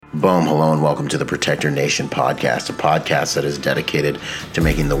Boom, hello, and welcome to the Protector Nation podcast, a podcast that is dedicated to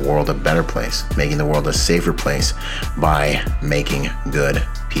making the world a better place, making the world a safer place by making good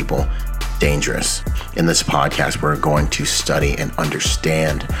people dangerous. In this podcast, we're going to study and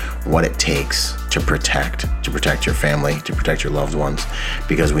understand what it takes to protect your family, to protect your loved ones,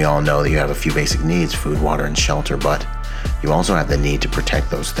 because we all know that you have a few basic needs, food, water, and shelter, but you also have the need to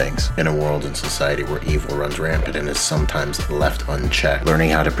protect those things. In a world and society where evil runs rampant and is sometimes left unchecked, learning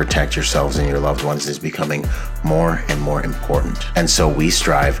how to protect yourselves and your loved ones is becoming more and more important. And so we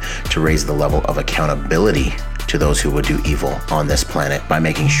strive to raise the level of accountability to those who would do evil on this planet by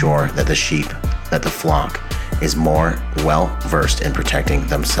making sure that the sheep, that the flock, is more well-versed in protecting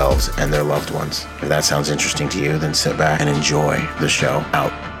themselves and their loved ones. If that sounds interesting to you, then sit back and enjoy the show.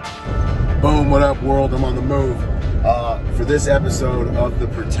 Out. Boom, what up, world? I'm on the move. For this episode of the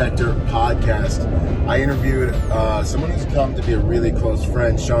Protector podcast, I interviewed someone who's come to be a really close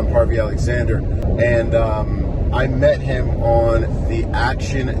friend, Sean Parvi Alexander, and I met him on the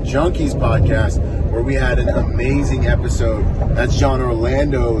Action Junkies podcast, where we had an amazing episode. That's John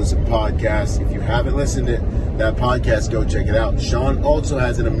Orlando's podcast. If you haven't listened to that podcast, go check it out. Sean also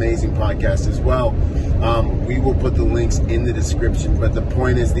has an amazing podcast as well. We will put the links in the description, but the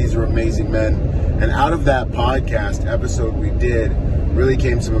point is, these are amazing men. And out of that podcast episode we did, really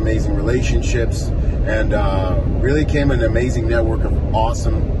came some amazing relationships, and really came an amazing network of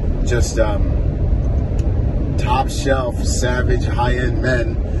awesome, just top shelf, savage, high-end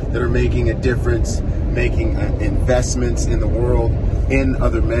men that are making a difference, making investments in the world, in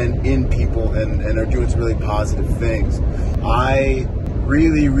other men, in people, and are doing some really positive things. I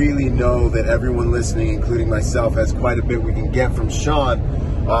really know that everyone listening, including myself, has quite a bit we can get from Sean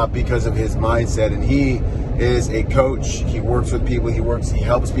because of his mindset. And he is a coach. He works with people. He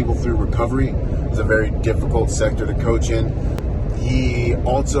helps people through recovery. It's a very difficult sector to coach in. He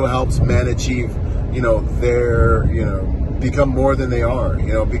also helps men achieve, become more than they are,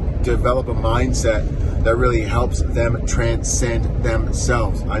 develop a mindset that really helps them transcend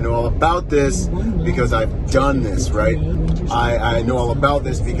themselves. I know all about this because I've done this, right? I know all about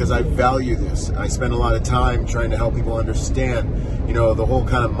this because I value this. I spend a lot of time trying to help people understand, the whole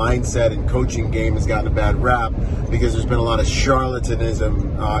kind of mindset and coaching game has gotten a bad rap because there's been a lot of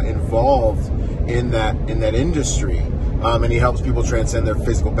charlatanism involved in that industry. And he helps people transcend their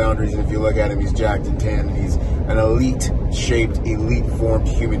physical boundaries. And if you look at him, he's jacked and tan, and he's an elite-shaped, elite-formed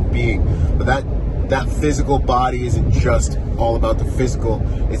human being. But that physical body isn't just all about the physical.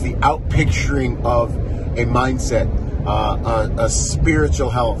 It's the outpicturing of a mindset, a spiritual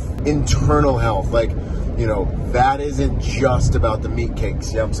health, internal health. That isn't just about the meat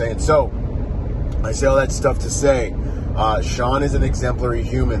cakes. You know what I'm saying? So I say all that stuff to say, Sean is an exemplary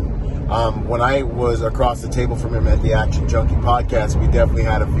human. When I was across the table from him at the Action Junkie podcast, we definitely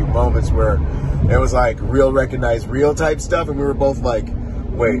had a few moments where it was like real recognize real type stuff, and we were both like,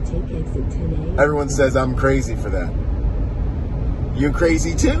 wait, everyone says I'm crazy for that. You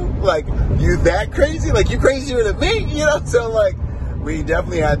crazy too? Like, you that crazy? Like, you crazier than me? So we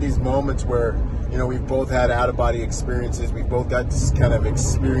definitely had these moments where, we've both had out-of-body experiences. We've both got this kind of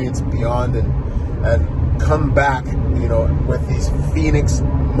experience beyond and come back, with these phoenix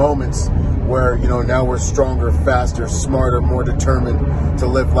moments where, now we're stronger, faster, smarter, more determined to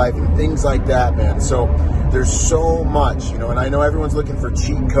live life and things like that, man. So there's so much, and I know everyone's looking for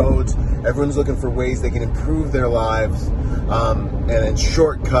cheat codes. Everyone's looking for ways they can improve their lives, and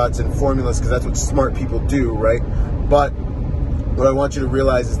shortcuts and formulas, because that's what smart people do, right? But what I want you to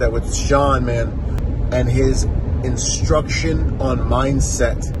realize is that with Sean, man, and his instruction on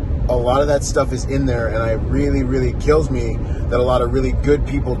mindset, a lot of that stuff is in there, and it really kills me that a lot of really good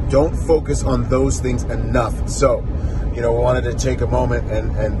people don't focus on those things enough. So, we wanted to take a moment,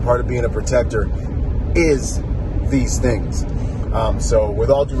 and part of being a protector is these things. So with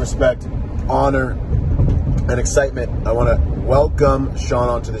all due respect, honor, and excitement, I want to welcome Sean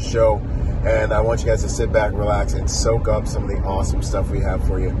onto the show, and I want you guys to sit back, relax, and soak up some of the awesome stuff we have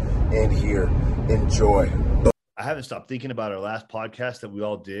for you in here. Enjoy. I haven't stopped thinking about our last podcast that we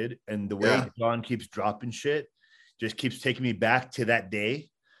all did, and the way John keeps dropping shit just keeps taking me back to that day.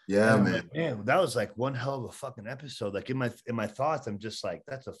 Yeah, and man. Man, that was like one hell of a fucking episode. Like in my thoughts, I'm just like,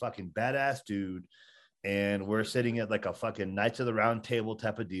 that's a fucking badass dude. And we're sitting at like a fucking Knights of the Round Table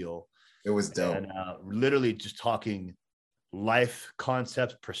type of deal. It was dope. And literally just talking life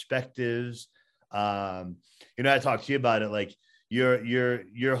concepts, perspectives. I talked to you about it. Like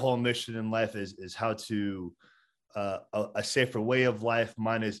your whole mission in life is how to a safer way of life.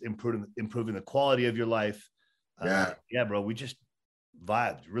 Mine is improving the quality of your life. Yeah, bro. We just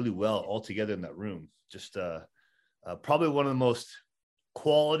vibed really well all together in that room. Just probably one of the most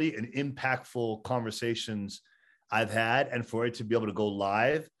quality and impactful conversations I've had, and for it to be able to go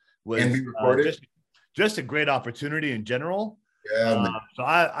live was And be recorded. Just a great opportunity in general. Yeah, So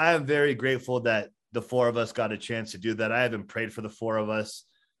I am very grateful that the four of us got a chance to do that. I haven't prayed for the four of us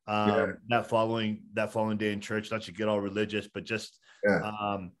that following day in church, not to get all religious, but just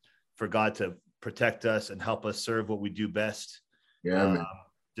for God to protect us and help us serve what we do best. Man.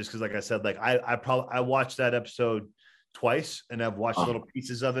 Just because, like I said, like I watched that episode twice, and I've watched little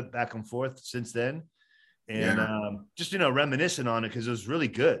pieces of it back and forth since then, and just reminiscing on it because it was really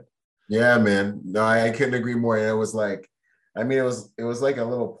good. Yeah, man. No, I couldn't agree more. And it was like, I mean, it was like a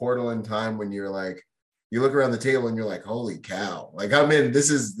little portal in time when you're like, you look around the table and you're like, holy cow! Like I'm in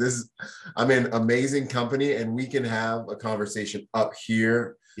amazing company, and we can have a conversation up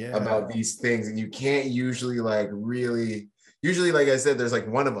here about these things, and you can't usually usually, like I said, there's like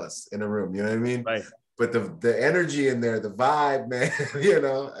one of us in a room, you know what I mean? Right. But the energy in there, the vibe, man,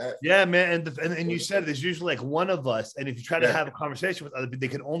 Yeah, man. And you said there's usually like one of us. And if you try to have a conversation with other people, they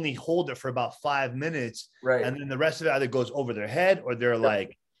can only hold it for about 5 minutes. Right. And then the rest of it either goes over their head or they're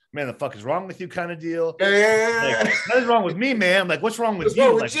like, man, the fuck is wrong with you kind of deal. Yeah. Like, what is wrong with me, man? Like, what's wrong with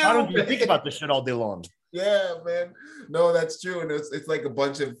you? Like, why don't you think about this shit all day long? Yeah, man. No, that's true. And it's like a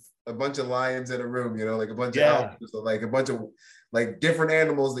bunch of lions in a room, like a bunch of alphas, like a bunch of like different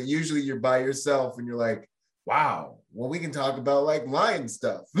animals that usually you're by yourself and you're like, wow, well, we can talk about like lion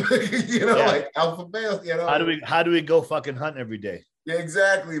stuff, like alpha male, How do we go fucking hunt every day? Yeah,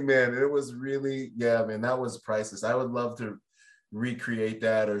 exactly, man. It was really, man, that was priceless. I would love to recreate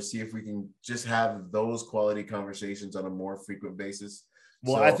that or see if we can just have those quality conversations on a more frequent basis.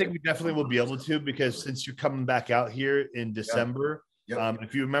 Well, I think we definitely will be able to, because since you're coming back out here in December,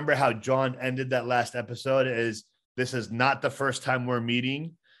 if you remember how John ended that last episode, this is not the first time we're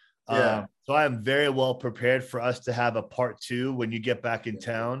meeting. So I am very well prepared for us to have a part 2 when you get back in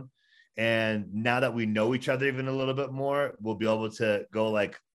town. And now that we know each other even a little bit more, we'll be able to go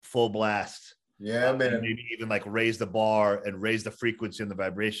like full blast. Yeah, man. And maybe even like raise the bar and raise the frequency and the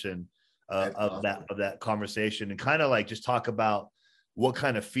vibration of that conversation, and kind of like just talk about what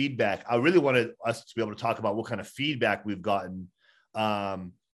kind of feedback. I really wanted us to be able to talk about what kind of feedback we've gotten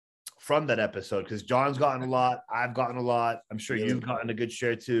from that episode, because John's gotten a lot, I've gotten a lot, I'm sure you've gotten a good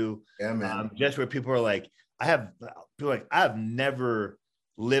share too. Yeah, man. Just where people are like, I have never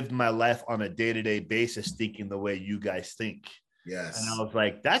lived my life on a day-to-day basis thinking the way you guys think. Yes. And I was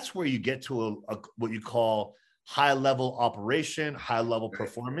like, that's where you get to a what you call high level operation, high level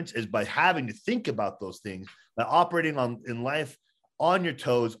performance, is by having to think about those things, by operating in life on your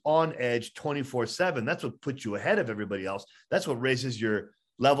toes, on edge 24/7. That's what puts you ahead of everybody else. That's what raises your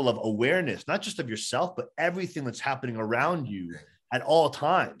level of awareness, not just of yourself, but everything that's happening around you at all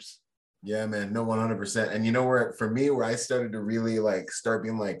times. Yeah, man. No, 100%. And where I started to really start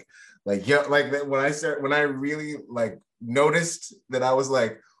being when I really noticed that I was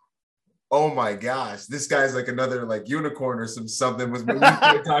like, oh my gosh, this guy's like another unicorn or something, was when you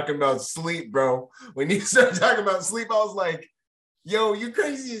started talking about sleep, bro. When you started talking about sleep, I was like, yo, you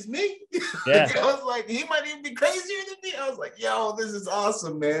crazy as me? Yeah. I was like, he might even be crazier than me. I was like, yo, this is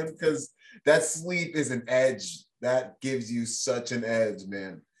awesome, man. Because that sleep is an edge. That gives you such an edge,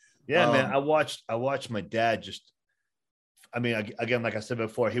 man. Yeah, man. I watched my dad again, like I said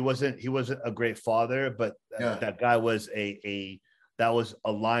before, he wasn't a great father, but that guy was a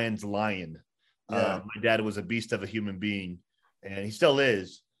lion's lion. My dad was a beast of a human being, and he still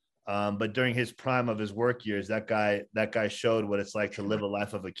is. But during his prime of his work years, that guy showed what it's like to live a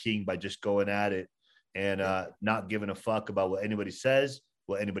life of a king by just going at it and not giving a fuck about what anybody says,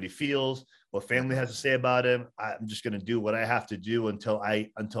 what anybody feels, what family has to say about him. I'm just going to do what I have to do until I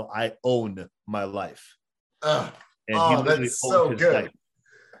own my life. And he that's so good.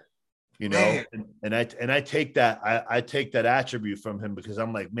 Life, and I take that, I take that attribute from him, because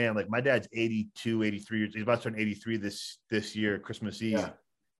I'm like, man, like my dad's 82, 83 years. He's about to turn 83 this year, Christmas Eve.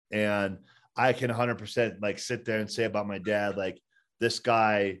 And I can 100% sit there and say about my dad, this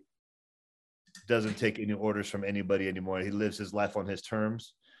guy doesn't take any orders from anybody anymore. He lives his life on his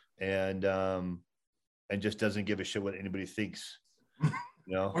terms, and just doesn't give a shit what anybody thinks,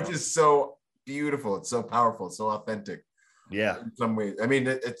 which is so beautiful. It's so powerful. It's so authentic. Yeah. In some ways. I mean,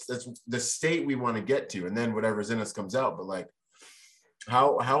 it's the state we want to get to, and then whatever's in us comes out. But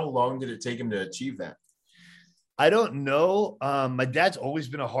how long did it take him to achieve that? I don't know. My dad's always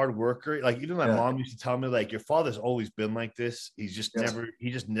been a hard worker. Even my mom used to tell me, your father's always been like this. He's just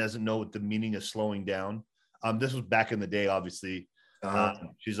he just doesn't know what the meaning of slowing down. This was back in the day, obviously.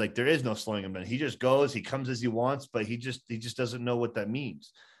 She's like, there is no slowing him down. He just goes, he comes as he wants, but he just doesn't know what that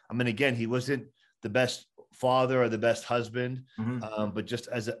means. I mean, again, he wasn't the best father or the best husband, Mm-hmm. but just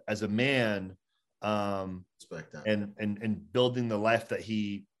as a man, Respect that. and building the life that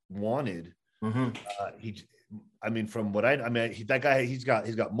he wanted. Mm-hmm. He, I mean, from what I mean, that guy, he's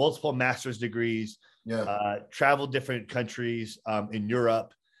got multiple master's degrees, Yeah. traveled different countries in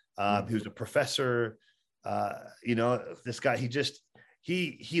Europe. He was a professor. This guy,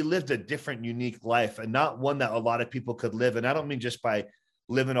 he lived a different, unique life, and not one that a lot of people could live. And I don't mean just by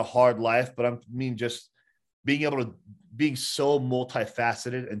living a hard life, but I mean just being so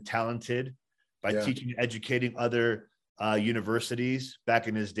multifaceted and talented by teaching and educating other universities back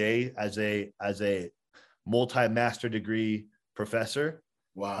in his day as a multi-master degree professor.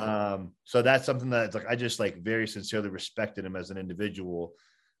 Wow. So that's something that I just very sincerely respected him as an individual.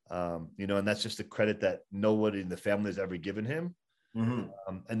 And that's just a credit that nobody in the family has ever given him.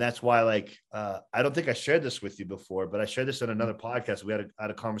 Mm-hmm. And that's why, I don't think I shared this with you before, but I shared this in another podcast. We had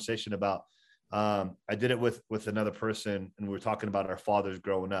a conversation about, I did it with another person, and we were talking about our fathers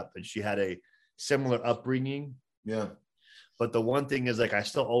growing up, and she had a similar upbringing. Yeah. But the one thing is, I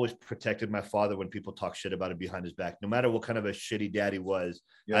still always protected my father when people talk shit about him behind his back, no matter what kind of a shitty dad he was.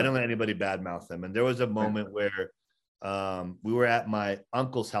 Yeah. I don't let anybody badmouth him. And there was a moment where we were at my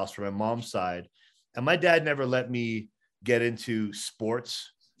uncle's house from my mom's side, and my dad never let me get into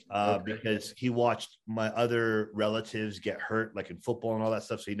sports because he watched my other relatives get hurt, like in football and all that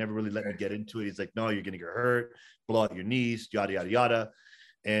stuff. So he never really let me get into it. He's like, no, you're going to get hurt, blow out your knees, yada, yada, yada.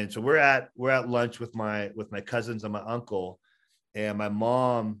 And so we're at lunch with my cousins and my uncle, and my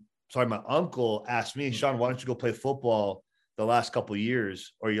uncle asked me, Sean, why don't you go play football the last couple of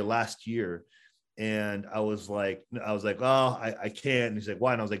years or your last year? And I was like, oh, I can't. And he's like,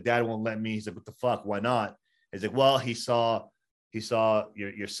 why? And I was like, Dad won't let me. He's like, what the fuck? Why not? He's like, well, he saw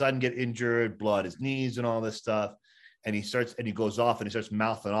your son get injured, blood his knees and all this stuff. And he goes off and he starts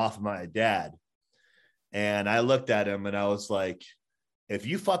mouthing off my dad. And I looked at him and I was like, if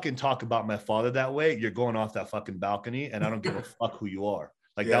you fucking talk about my father that way, you're going off that fucking balcony, and I don't give a fuck who you are.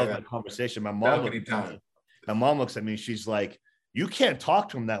 That was my conversation. My mom looks at me. She's like, you can't talk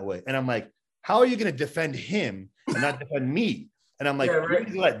to him that way. And I'm like, how are you going to defend him and not defend me? And I'm like, you're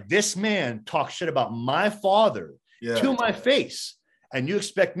going to let this man talk shit about my father to my face, and you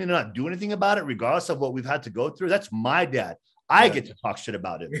expect me to not do anything about it, regardless of what we've had to go through? That's my dad. I get to talk shit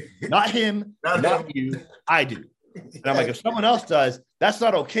about him, not him, not you. I do. And I'm like, if someone else does, that's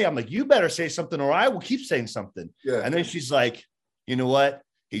not okay. I'm like, you better say something or I will keep saying something. Yeah. And then she's like, you know what?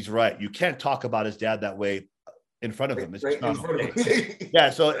 He's right. You can't talk about his dad that way in front of him. It's just not okay. Yeah.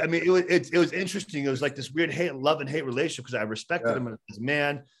 So, I mean, it was interesting. It was like this weird love and hate relationship, because I respected him as a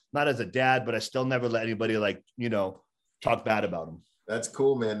man, not as a dad, but I still never let anybody talk bad about him. That's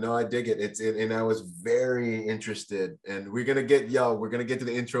cool, man. No, I dig it. And I was very interested. And we're gonna get to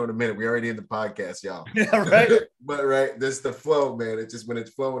the intro in a minute. We're already in the podcast, y'all. Yeah, right. But this is the flow, man. It's just when it's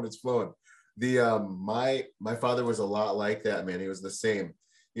flowing, it's flowing. The my father was a lot like that, man. He was the same.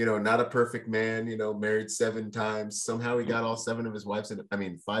 Not a perfect man. Married 7 times. Somehow he got all 5 of his wives in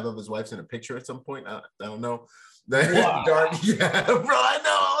a picture at some point. I don't know. Wow. Dark, yeah, bro. I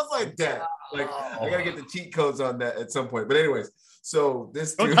know. I was like, Dad. I gotta get the cheat codes on that at some point. But anyways. So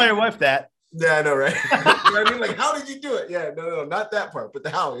this don't tell your wife that. Yeah, I know, right? I mean, how did you do it? Yeah, no, not that part, but the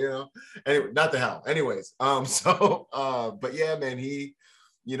how, Anyway, not the how. Anyways, but yeah, man, he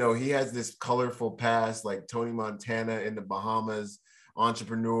has this colorful past, like Tony Montana in the Bahamas,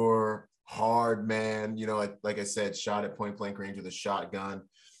 entrepreneur, hard man, like I said, shot at point blank range with a shotgun,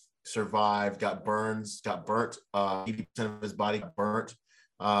 survived, got burnt, 80% of his body got burnt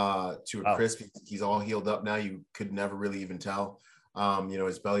to a crisp. He's all healed up now. You could never really even tell.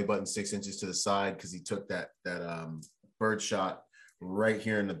 His belly button 6 inches to the side because he took that bird shot right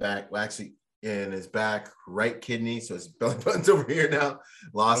here in the back. Well, actually, in his back right kidney. So his belly button's over here now.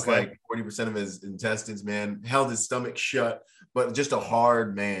 Lost like 40% of his intestines, man. Held his stomach shut, but just a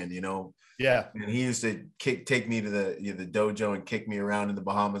hard man, Yeah. And he used to take me to the dojo and kick me around in the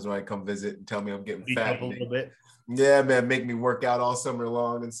Bahamas when I come visit and tell me I'm getting fat. A little bit. Yeah, man, make me work out all summer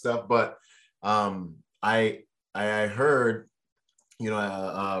long and stuff. But I heard,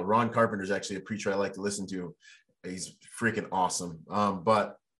 Ron Carpenter's actually a preacher I like to listen to. He's freaking awesome.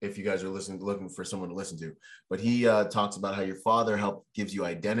 But if you guys are looking for someone to listen to, but he talks about how your father gives you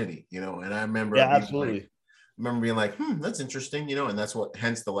identity, and I remember, absolutely. Being like, that's interesting, and that's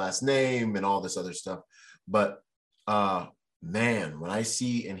hence the last name and all this other stuff. But man, when I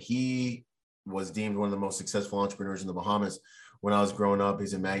see, and he was deemed one of the most successful entrepreneurs in the Bahamas when I was growing up,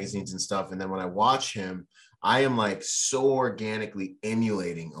 he's in magazines and stuff. And then when I watch him, I am like so organically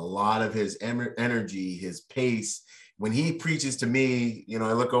emulating a lot of his energy, his pace. When he preaches to me,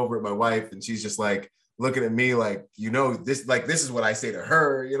 I look over at my wife and she's just like looking at me like, this, like, this is what I say to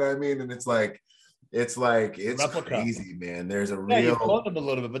her, you know what I mean? And it's crazy, man. There's a real, you clone them a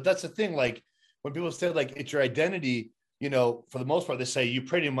little bit, but that's the thing. Like when people say like it's your identity, for the most part, they say you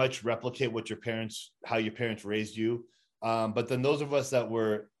pretty much replicate how your parents raised you. But then those of us that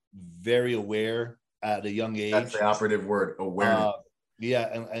were very aware at a young age, that's the operative word, awareness.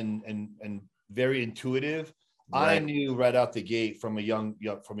 And very intuitive. Right. I knew right out the gate from a young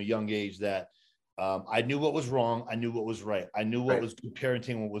age that I knew what was wrong. I knew what was right. I knew what was good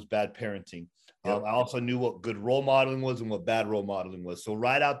parenting and what was bad parenting. Yep. I also knew what good role modeling was and what bad role modeling was. So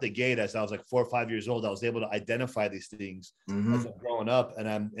right out the gate, as I was like 4 or 5 years old, I was able to identify these things as I'm growing up. And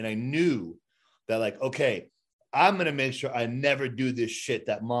I knew that, like, okay, I'm going to make sure I never do this shit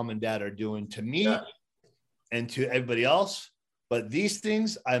that mom and dad are doing to me and to everybody else. But these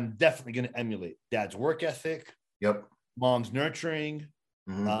things I'm definitely going to emulate. Dad's work ethic. Yep. Mom's nurturing.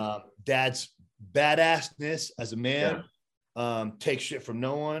 Dad's badassness as a man. Take shit from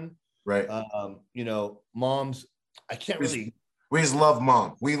no one. Right. Mom's, I can't really. We just love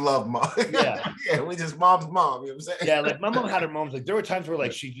mom. We love mom. Yeah. We just mom's mom. You know what I'm saying? Yeah. Like my mom had her moms. Like there were times where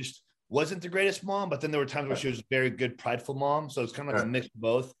like she just wasn't the greatest mom, but then there were times where she was a very good, prideful mom. So it's kind of like a mix of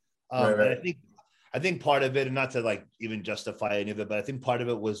both. And I think part of it, and not to like even justify any of it, but I think part of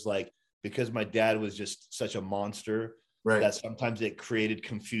it was like, because my dad was just such a monster that sometimes it created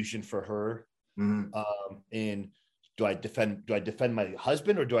confusion for her. And do I defend my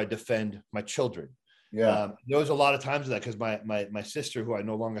husband or do I defend my children? There was a lot of times of that because my sister, who I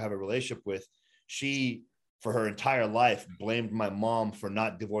no longer have a relationship with, she for her entire life blamed my mom for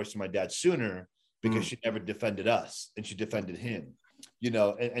not divorcing my dad sooner because she never defended us and she defended him.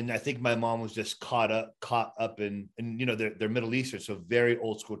 And I think my mom was just caught up in they're Middle Eastern, so very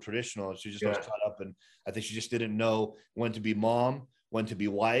old school traditional. She just was caught up, and I think she just didn't know when to be mom, when to be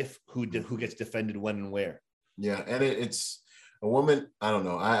wife, who gets defended when and where. Yeah, and it's a woman. I don't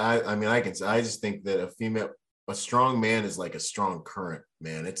know. I mean, I just think that a strong man is like a strong current,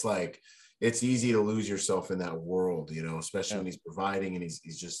 man. It's like it's easy to lose yourself in that world, especially when he's providing and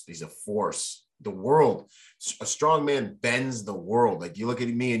he's a force. The world, a strong man bends the world. Like you look at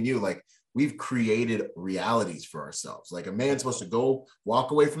me and you, like we've created realities for ourselves. Like a man's supposed to go walk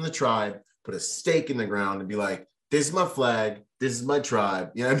away from the tribe, put a stake in the ground and be like, this is my flag, this is my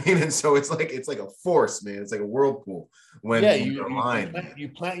tribe. You know what I mean? And so it's like a force, man. It's like a whirlpool. When you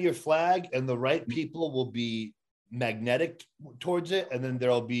plant your flag and the right people will be magnetic towards it. And then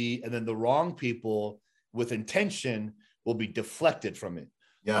the wrong people with intention will be deflected from it.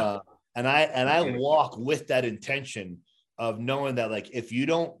 Yeah. And I walk with that intention of knowing that, like, if you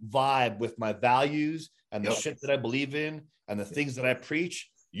don't vibe with my values and the shit that I believe in and the things that I preach,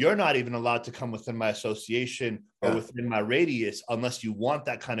 you're not even allowed to come within my association or within my radius unless you want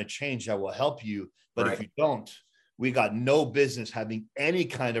that kind of change that will help you. But if you don't, we got no business having any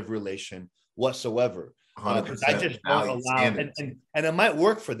kind of relation whatsoever. Because I just don't allow, and it might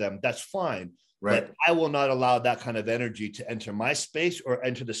work for them. That's fine. Right. But I will not allow that kind of energy to enter my space or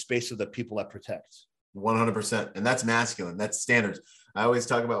enter the space of the people I protect. 100%. And that's masculine. That's standards. I always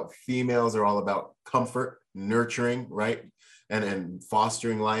talk about females are all about comfort, nurturing, right? And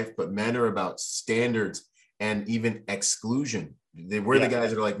fostering life. But men are about standards and even exclusion. We're the guys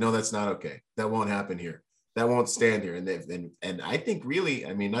that are like, no, that's not okay. That won't happen here. That won't stand here. And I think really,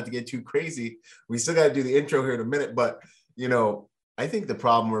 I mean, not to get too crazy, we still got to do the intro here in a minute, but I think the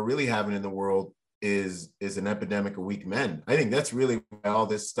problem we're really having in the world is an epidemic of weak men. I think that's really why all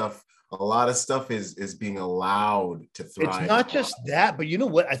this stuff, a lot of stuff is being allowed to thrive. It's not just that, but you know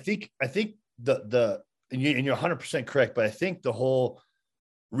what? I think and you're 100% correct, but I think the whole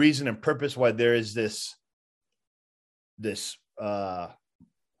reason and purpose why there is this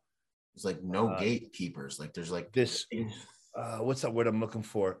it's like no gatekeepers. Like there's like this, what's that word I'm looking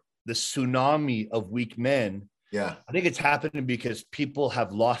for? The tsunami of weak men. Yeah. I think it's happening because people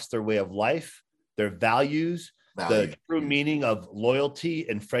have lost their way of life, their values, the true meaning of loyalty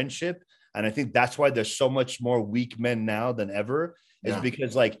and friendship. And I think that's why there's so much more weak men now than ever, is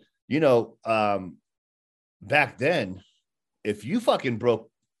because, like, back then, if you fucking broke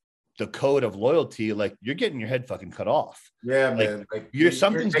the code of loyalty, like, you're getting your head fucking cut off. Yeah, like, man. Like,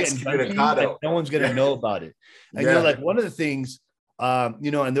 something's getting done to you, like, no one's going to know about it. And like one of the things, and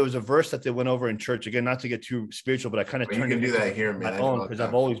there was a verse that they went over in church, again, not to get too spiritual, but I kind of turned into that here, man, my own, because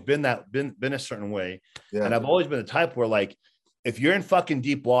I've always been a certain way. Yeah. And I've always been the type where, like, if you're in fucking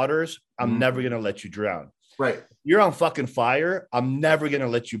deep waters, I'm never going to let you drown. Right. If you're on fucking fire, I'm never going to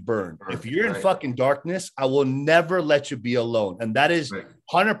let you burn. If you're in fucking darkness, I will never let you be alone. And that is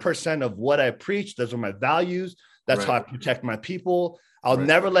 100% of what I preach. Those are my values. That's how I protect my people. I'll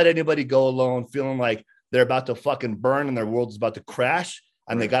never let anybody go alone feeling like they're about to fucking burn and their world is about to crash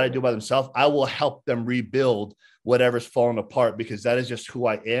and they got to do it by themselves. I will help them rebuild whatever's fallen apart, because that is just who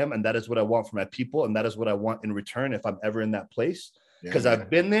I am. And that is what I want for my people. And that is what I want in return if I'm ever in that place, because I've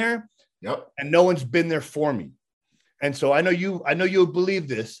been there and no one's been there for me. And so I know you believe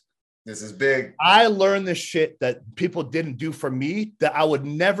this. This is big. I learned this shit that people didn't do for me, that I would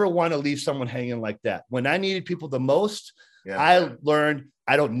never want to leave someone hanging like that. When I needed people the most, I learned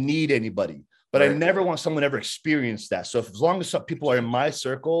I don't need anybody, but I never want someone to ever experience that. So as long as some people are in my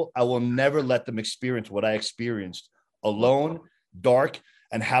circle, I will never let them experience what I experienced alone, dark,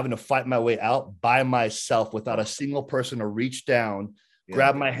 and having to fight my way out by myself without a single person to reach down,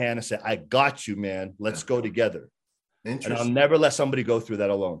 grab my hand and say, I got you, man. Let's go together. And I'll never let somebody go through that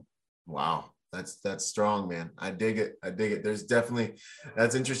alone. Wow. That's strong, man. I dig it. There's definitely,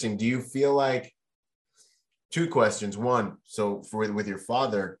 that's interesting. Do you feel like, two questions. One, so with your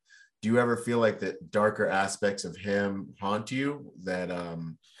father, do you ever feel like the darker aspects of him haunt you?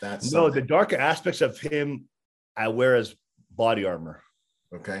 That's the darker aspects of him I wear as body armor.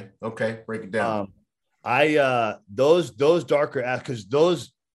 Okay. Break it down. Those darker, because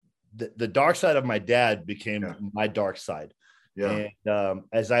the dark side of my dad became my dark side. Yeah. And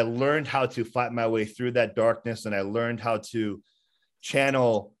as I learned how to fight my way through that darkness, and I learned how to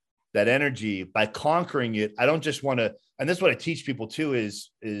channel that energy by conquering it, I don't just want to, and this is what I teach people too, is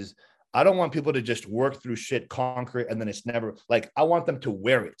I don't want people to just work through shit, conquer it, and then it's never, like, I want them to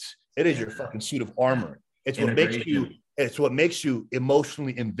wear it. It is your fucking suit of armor. It's what makes you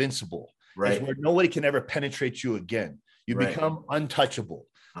emotionally invincible. Right. It's where nobody can ever penetrate you again. You become untouchable.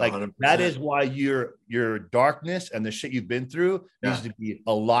 Like 100%. That is why your darkness and the shit you've been through needs to be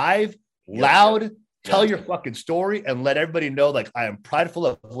alive, loud, tell your fucking story, and let everybody know, like, I am prideful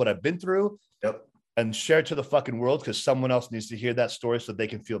of what I've been through, and share it to the fucking world, because someone else needs to hear that story so they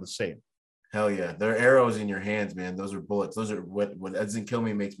can feel the same. Hell yeah. They're arrows in your hands, man. Those are bullets. Those are what doesn't kill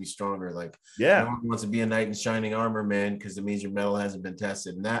me makes me stronger. Like, no one wants to be a knight in shining armor, man, because it means your metal hasn't been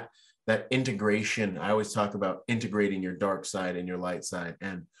tested. And that integration, I always talk about integrating your dark side and your light side,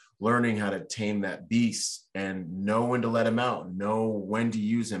 and learning how to tame that beast and know when to let him out, know when to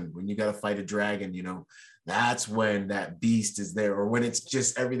use him. When you got to fight a dragon, that's when that beast is there, or when it's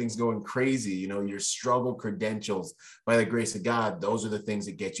just everything's going crazy, your struggle credentials, by the grace of God, those are the things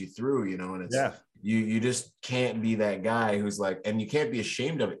that get you through, and it's, you just can't be that guy who's like, and you can't be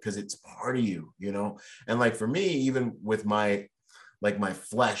ashamed of it, because it's part of you, and like for me, even with my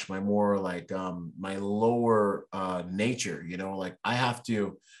flesh, my more like my lower nature, like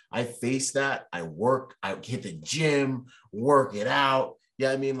I face that. I hit the gym, work it out.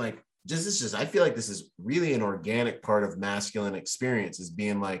 Yeah. I mean, like, I feel like this is really an organic part of masculine experience, is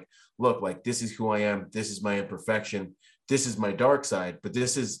being like, look, like, this is who I am. This is my imperfection. This is my dark side, but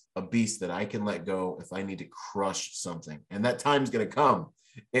this is a beast that I can let go if I need to crush something. And that time's going to come.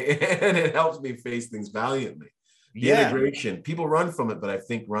 And it helps me face things valiantly. The integration, people run from it, but I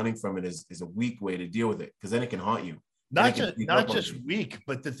think running from it is a weak way to deal with it, because then it can haunt you. Not just weak,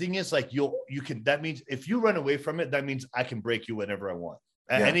 but the thing is, like, that means if you run away from it, that means I can break you whenever I want.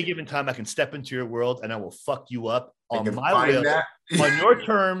 At any given time, I can step into your world and I will fuck you up on my will, on your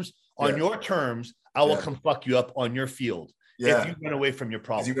terms, I will come fuck you up on your field. If you run away from your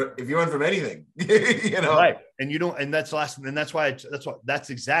problem, if you run from anything, right. And you don't, and that's last, and that's what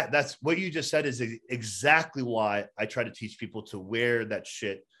you just said is exactly why I try to teach people to wear that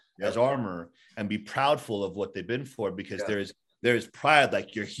shit as armor and be proudful of what they've been for, because there's pride.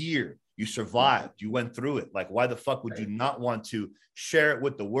 Like, you're here, you survived, you went through it. Like, why the fuck would you not want to share it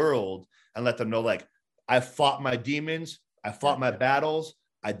with the world and let them know, like, I fought my demons, I fought my battles,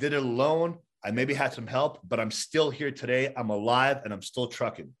 I did it alone, I maybe had some help, but I'm still here today, I'm alive, and I'm still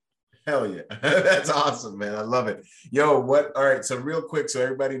trucking. Hell yeah. That's awesome, man. I love it. All right, so real quick, so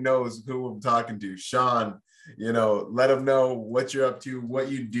everybody knows who I'm talking to, Sean, let them know what you're up to, what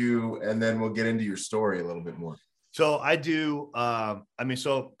you do, and then we'll get into your story a little bit more. So I do,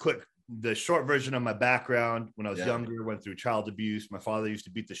 quick, the short version of my background: when I was younger, went through child abuse. My father used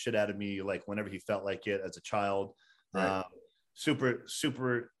to beat the shit out of me, like, whenever he felt like it as a child. Super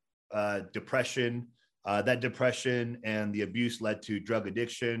depression. That depression and the abuse led to drug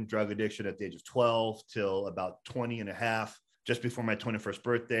addiction at the age of 12 till about 20 and a half. Just before my 21st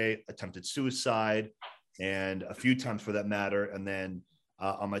birthday, attempted suicide, and a few times for that matter. And then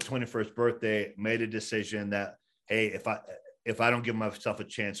on my 21st birthday, made a decision that, hey, if I don't give myself a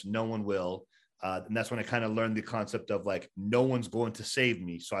chance, no one will. And that's when I kind of learned the concept of, like, no one's going to save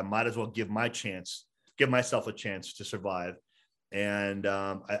me, so I might as well give myself a chance to survive. And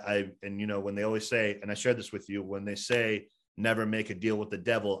when they always say, and I shared this with you, when they say never make a deal with the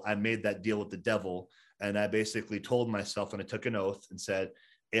devil. I made that deal with the devil. And I basically told myself, and I took an oath and said,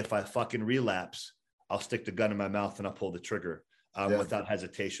 if I fucking relapse, I'll stick the gun in my mouth and I'll pull the trigger without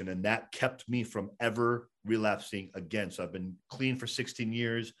hesitation. And that kept me from ever relapsing again. So I've been clean for 16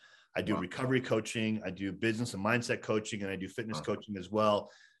 years. I do recovery coaching. I do business and mindset coaching, and I do fitness coaching as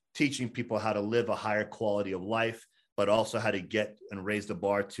well, teaching people how to live a higher quality of life, but also how to get and raise the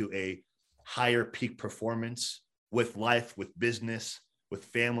bar to a higher peak performance with life, with business, with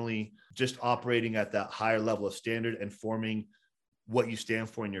family, just operating at that higher level of standard and forming what you stand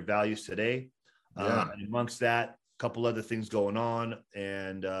for and your values today. And amongst that, a couple other things going on.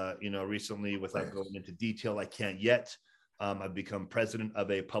 And, recently, without going into detail, I can't yet. I've become president of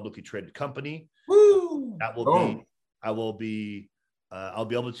a publicly traded company. Woo! That will I'll be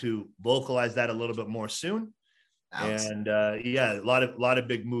able to vocalize that a little bit more soon. And a lot of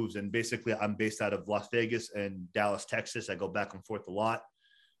big moves. And basically, I'm based out of Las Vegas and Dallas, Texas. I go back and forth a lot.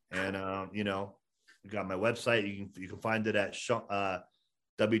 And you got my website. You can find it at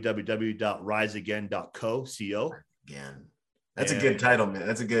www.riseagain.co. Again, that's a good title, man.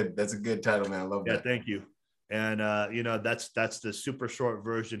 That's a good title, man. I love that. Yeah, thank you. And that's the super short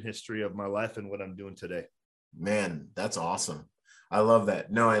version history of my life and what I'm doing today. Man, that's awesome. I love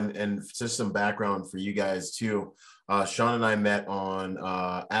that. No, and just some background for you guys too. Sean and I met on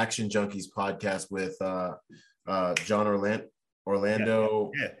Action Junkies podcast with John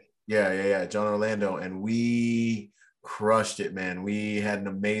Orlando. Yeah. John Orlando. And we crushed it, man. We had an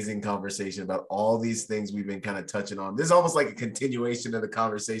amazing conversation about all these things we've been kind of touching on. This is almost like a continuation of the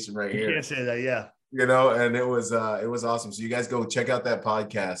conversation right here. You can't say that, yeah. And it was awesome. So you guys go check out that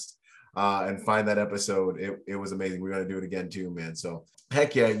podcast and find that episode. It was amazing. We're going to do it again too, man. So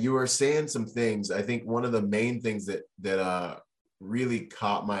heck yeah, you were saying some things. I think one of the main things that really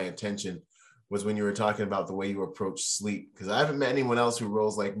caught my attention was when you were talking about the way you approach sleep. Because I haven't met anyone else who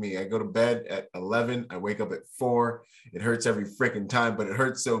rolls like me. I go to bed at 11. I wake up at 4. It hurts every freaking time, but it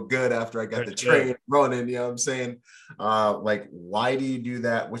hurts so good after I got the train running. You know what I'm saying? Why do you do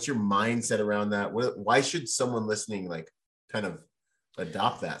that? What's your mindset around that? Why should someone listening kind of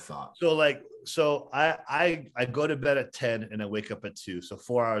adopt that thought? So I go to bed at 10 and I wake up at 2. So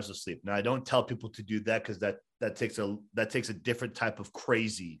 4 hours of sleep. Now I don't tell people to do that because that takes a different type of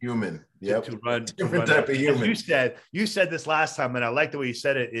crazy human. To run type of human. You said this last time, and I like the way you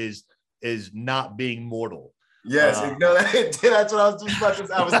said it is not being mortal. Yes, that's what I was just about to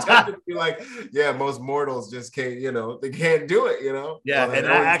say. I was tempted to be like, yeah, most mortals just can't, they can't do it, Yeah, well, and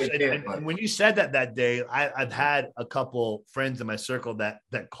I actually, when you said that day, I've had a couple friends in my circle that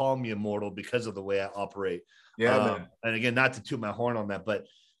call me immortal because of the way I operate. Yeah, man. And again, not to toot my horn on that, but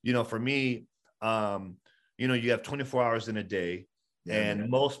for me, you have 24 hours in a day. Yeah, and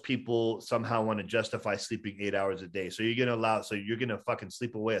most people somehow want to justify sleeping 8 hours a day. So you're going to fucking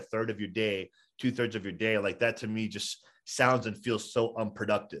sleep away a third of your day, 2/3 of your day. Like that to me just sounds and feels so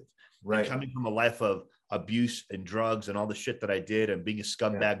unproductive. Right. And coming from a life of abuse and drugs and all the shit that I did and being a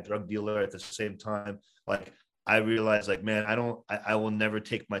scumbag drug dealer at the same time, like I realized man, I will never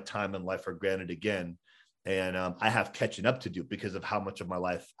take my time in life for granted again. And I have catching up to do because of how much of my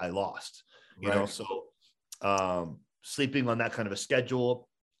life I lost, so sleeping on that kind of a schedule,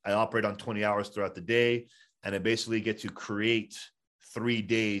 I operate on 20 hours throughout the day, and I basically get to create 3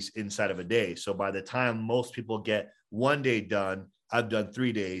 days inside of a day. So by the time most people get 1 day done, I've done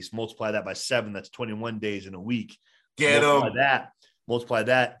 3 days. Multiply that by 7, that's 21 days in a week. Multiply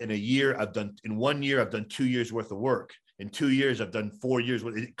that in a year. In 1 year, I've done 2 years worth of work. In 2 years, I've done 4 years.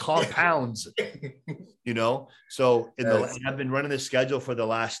 It compounds, So I've been running this schedule for the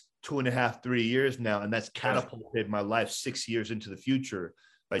last 2.5, 3 years now, and that's catapulted my life 6 years into the future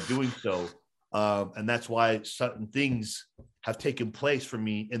by doing so. And that's why certain things have taken place for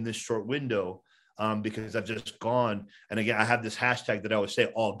me in this short window, because I've just gone. And again, I have this hashtag that I always say,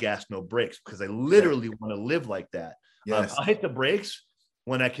 all gas, no brakes, because I literally want to live like that. Yes. I'll hit the brakes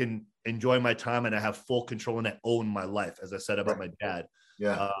when I can enjoy my time and I have full control and I own my life, as I said about my dad.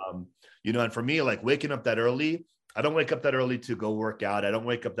 Yeah. And for me, waking up that early, I don't wake up that early to go work out. I don't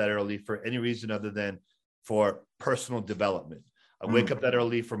wake up that early for any reason other than for personal development. I wake up that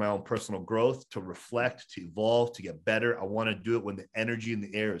early for my own personal growth, to reflect, to evolve, to get better. I want to do it when the energy in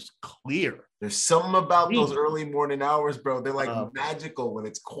the air is clear. There's something about those early morning hours, bro. They're magical when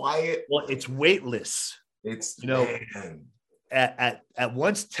it's quiet. Well, it's weightless. It's, at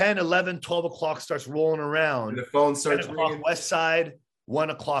once 10, 11, 12 o'clock starts rolling around. And the phone starts ringing. West side,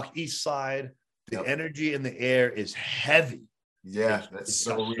 1 o'clock east side. The energy in the air is heavy. Yeah, that's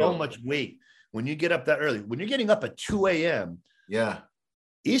so real. So much weight. When you get up that early, when you're getting up at 2 a.m., yeah,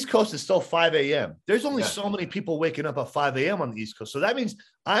 East Coast is still 5 a.m. There's only Yeah. so many people waking up at 5 a.m. on the East Coast. So that means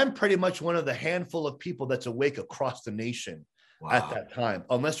I'm pretty much one of the handful of people that's awake across the nation at that time,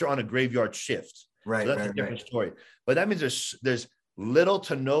 unless you're on a graveyard shift. Right. So that's a different story. But that means there's little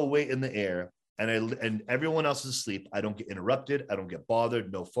to no weight in the air, and everyone else is asleep. I don't get interrupted. I don't get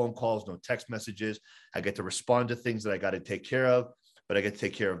bothered. No phone calls, no text messages. I get to respond to things that I got to take care of, but I get to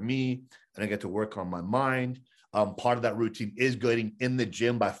take care of me, and I get to work on my mind. Part of that routine is getting in the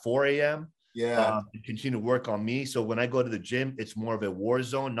gym by 4 a.m. Yeah. And continue to work on me. So when I go to the gym, it's more of a war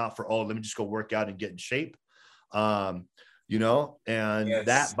zone, not for, oh, let me just go work out and get in shape. You know, and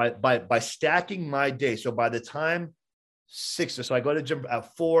Yes. that by stacking my day. So by the time 6, so I go to the gym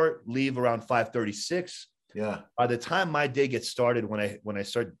at 4, leave around 5:36. Yeah. By the time my day gets started, when I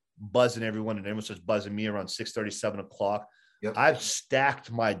start buzzing everyone and everyone starts buzzing me around 6:30, 7 o'clock, Yep. I've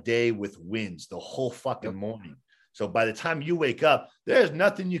stacked my day with wins the whole fucking morning. So by the time you wake up, there's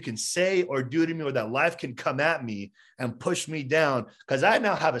nothing you can say or do to me, or that life can come at me and push me down, because I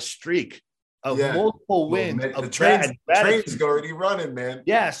now have a streak of multiple wins. The train's already running, man.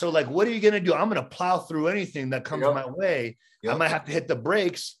 Yeah. So like, what are you going to do? I'm going to plow through anything that comes my way. I might have to hit the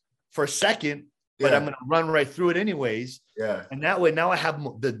brakes for a second, but I'm going to run right through it anyways. Yeah. And that way, now I have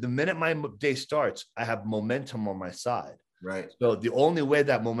the minute my day starts, I have momentum on my side. Right. So the only way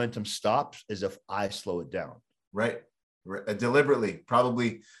that momentum stops is if I slow it down. Right. Deliberately,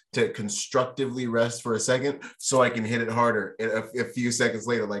 probably to constructively rest for a second so I can hit it harder a few seconds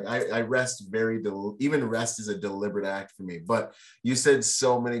later. Like I rest even rest is a deliberate act for me. But you said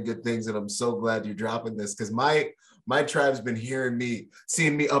so many good things, and I'm so glad you're dropping this, because my tribe's been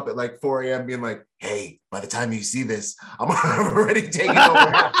seeing me up at like 4 a.m. being like, hey, by the time you see this, I'm already taking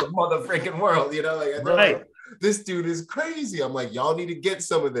over half the motherfucking world, you know? Like, right. This dude is crazy. I'm like, y'all need to get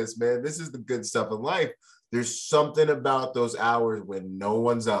some of this, man. This is the good stuff in life. There's something about those hours when no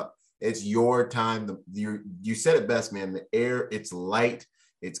one's up. It's your time. You said it best, man. The air, it's light,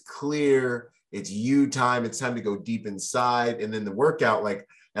 it's clear, it's you time. It's time to go deep inside. And then the workout, like,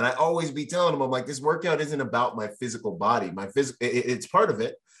 and I always be telling them, I'm like, this workout isn't about my physical body. It's part of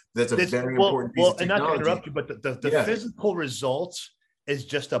it. That's a very important piece of technology. And not to interrupt you, but the physical results is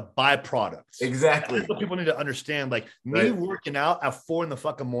just a byproduct. Exactly. That's what people need to understand. Like me working out at 4 in the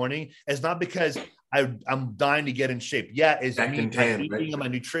fucking morning is not because I'm dying to get in shape. Yeah, is me eating and my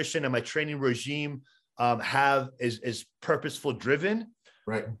nutrition and my training regime is purposeful driven.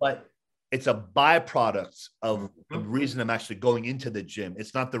 Right. But it's a byproduct of the reason I'm actually going into the gym.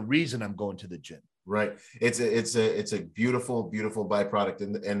 It's not the reason I'm going to the gym. Right. It's a beautiful, beautiful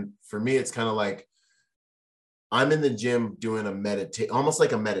byproduct. And for me, it's kind of like, I'm in the gym doing almost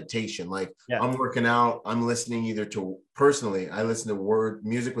like a meditation. Like I'm working out, I'm listening either to, personally, I listen to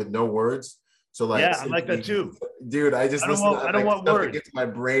music with no words. So like, I like that too. Dude, I don't want words. It gets my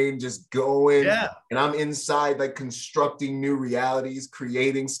brain just going. Yeah. And I'm inside like constructing new realities,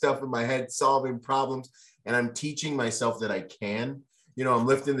 creating stuff in my head, solving problems. And I'm teaching myself that I can, I'm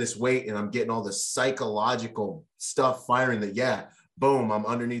lifting this weight and I'm getting all this psychological stuff firing that, boom, I'm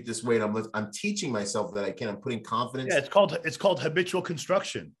underneath this weight. I'm teaching myself that I can. I'm putting confidence. Yeah, it's called habitual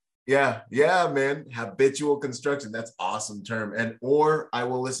construction. Yeah, man. Habitual construction. That's awesome term. Or I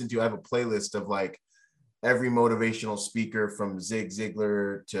will listen to, I have a playlist of like every motivational speaker from Zig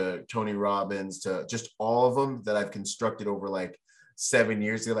Ziglar to Tony Robbins to just all of them that I've constructed over like 7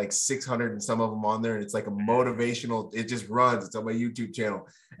 years. They're like 600 and some of them on there. And it's like a motivational, it just runs. It's on my YouTube channel.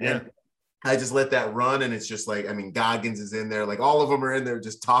 And I just let that run. And it's just like, Goggins is in there. Like all of them are in there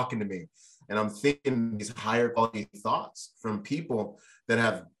just talking to me. And I'm thinking these higher quality thoughts from people that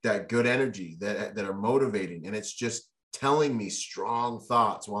have that good energy, that are motivating. And it's just telling me strong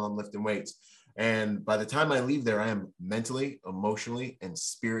thoughts while I'm lifting weights. And by the time I leave there, I am mentally, emotionally, and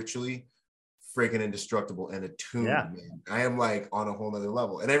spiritually freaking indestructible and attuned, man. I am like on a whole nother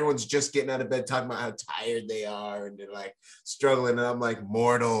level. And everyone's just getting out of bed talking about how tired they are and they're like struggling. And I'm like,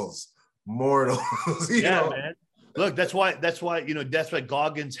 mortals. You know? Man. Look, that's why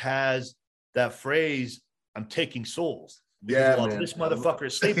Goggins has that phrase, I'm taking souls. Because while this motherfucker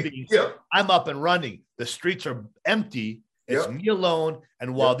is sleeping, I'm up and running. The streets are empty. It's me alone.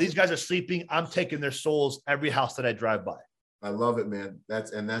 And while these guys are sleeping, I'm taking their souls every house that I drive by. I love it, man.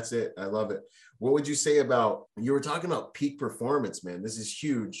 That's it. I love it. What would you say about, you were talking about peak performance, man. This is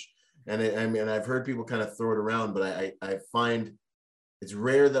huge. And I've heard people kind of throw it around, but I find it's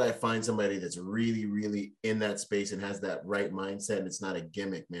rare that I find somebody that's really, really in that space and has that right mindset. And it's not a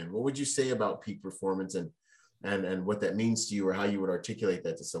gimmick, man. What would you say about peak performance and what that means to you, or how you would articulate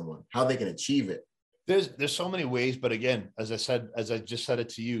that to someone, how they can achieve it? There's so many ways, but again, as I just said it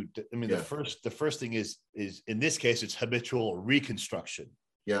to you, the first thing is in this case, it's habitual reconstruction.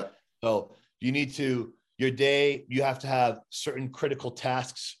 Yeah. So you need to, your day, you have to have certain critical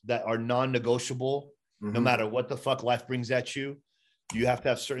tasks that are non-negotiable, no matter what the fuck life brings at you. You have to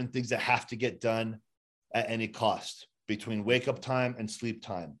have certain things that have to get done at any cost between wake up time and sleep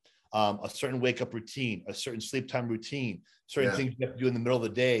time. A certain wake up routine, a certain sleep time routine, certain things you have to do in the middle of the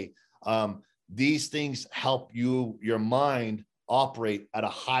day. These things help your mind operate at a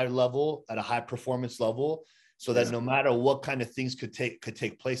high level, at a high performance level, so that no matter what kind of things could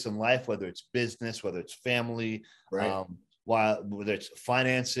take place in life, whether it's business, whether it's family, whether it's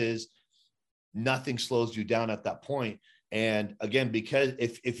finances, nothing slows you down at that point. And again, because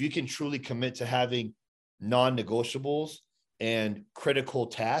if you can truly commit to having non-negotiables and critical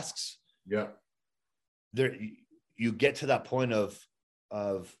tasks, there you get to that point of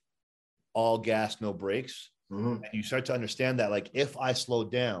all gas, no brakes. And you start to understand that, like, if I slow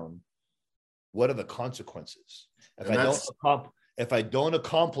down, what are the consequences? If I don't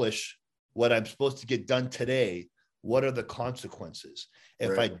accomplish what I'm supposed to get done today, what are the consequences?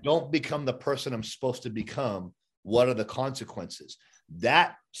 If I don't become the person I'm supposed to become, what are the consequences?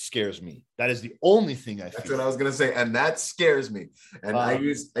 That scares me. That is the only thing I feel. That's what I was gonna say, and that scares me. And I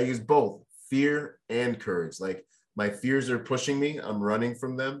use both fear and courage. Like, my fears are pushing me. I'm running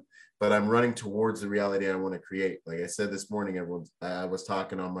from them, but I'm running towards the reality I want to create. Like I said this morning, I was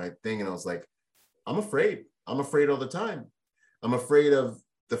talking on my thing, and I was like, I'm afraid. I'm afraid all the time. I'm afraid of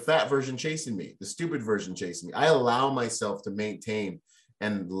the fat version chasing me, the stupid version chasing me. I allow myself to maintain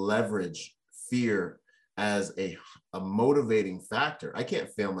and leverage fear as a motivating factor. I can't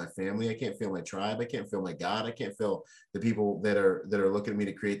fail my family. I can't fail my tribe. I can't fail my God. I can't fail the people that are looking at me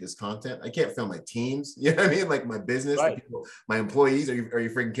to create this content. I can't fail my teams. You know what I mean? Like my business, the people, my employees. Are you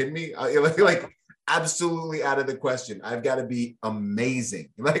freaking kidding me? Like absolutely out of the question. I've got to be amazing.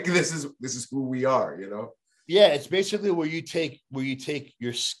 Like this is who we are, you know? Yeah, it's basically where you take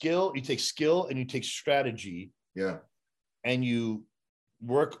your skill, you take skill and you take strategy. Yeah. And you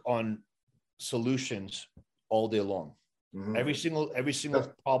work on solutions all day long. Every single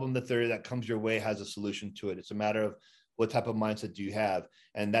problem that comes your way has a solution to it. It's a matter of what type of mindset do you have.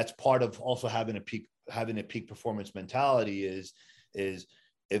 And that's part of also having a peak performance mentality is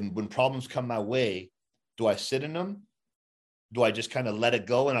when problems come my way, do I sit in them? Do I just kind of let it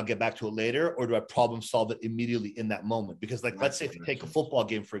go and I'll get back to it later? Or do I problem solve it immediately in that moment? Because let's say if you take a football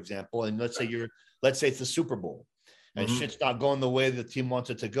game, for example, and let's say it's the Super Bowl and shit's not going the way the team wants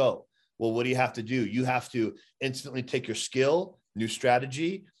it to go. Well, what do? You have to instantly take your skill, new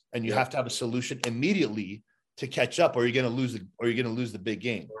strategy, and you have to have a solution immediately to catch up, or you're going to lose the big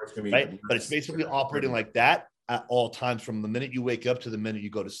game, right? But it's basically operating like that at all times, from the minute you wake up to the minute you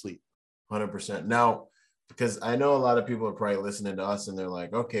go to sleep. 100%. Now, because I know a lot of people are probably listening to us and they're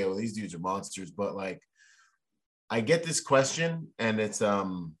like, okay, well, these dudes are monsters, but like, I get this question, and I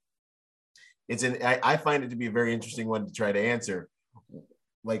find it to be a very interesting one to try to answer.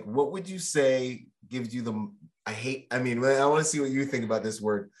 Like, what would you say gives you I want to see what you think about this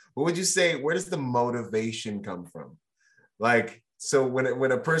word. What would you say, where does the motivation come from? Like, so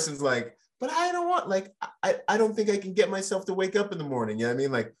when a person's like, but I don't want, like, I don't think I can get myself to wake up in the morning. You know what I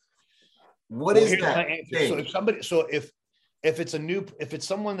mean? Like, what is that thing? So if it's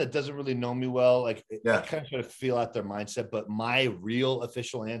someone that doesn't really know me well, like I kind of try to feel out their mindset, but my real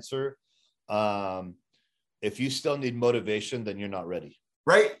official answer, if you still need motivation, then you're not ready.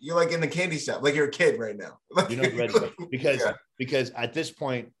 Right? You're like in the candy shop, like you're a kid right now. You're not ready because at this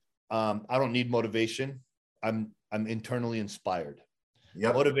point, I don't need motivation. I'm internally inspired.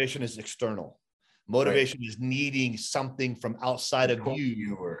 Yep. Motivation is external. Motivation is needing something from outside of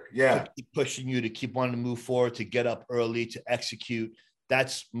you to keep pushing you, to keep wanting to move forward, to get up early, to execute.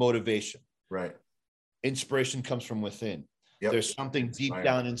 That's motivation. Right. Inspiration comes from within. Yep. There's something deep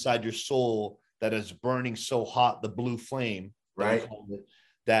down inside your soul that is burning so hot, the blue flame, right?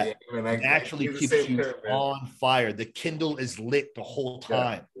 That actually keeps you on fire. The Kindle is lit the whole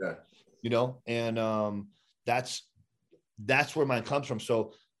time. You know, and that's where mine comes from.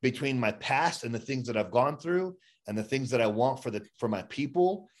 So between my past and the things that I've gone through and the things that I want for my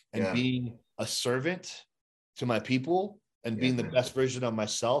people, and being a servant to my people, and being the best version of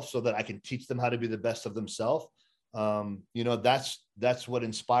myself so that I can teach them how to be the best of themselves. You know, that's what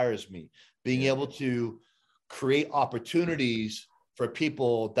inspires me. Being able to create opportunities for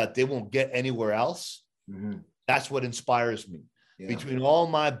people that they won't get anywhere else. That's what inspires me. Between all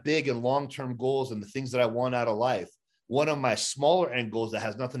my big and long-term goals and the things that I want out of life, one of my smaller end goals that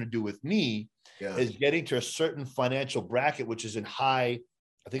has nothing to do with me is getting to a certain financial bracket, which is in high,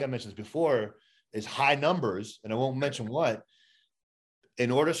 I think I mentioned this before, is high numbers, and I won't mention what,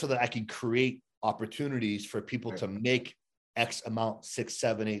 in order so that I can create opportunities for people to make X amount, 6,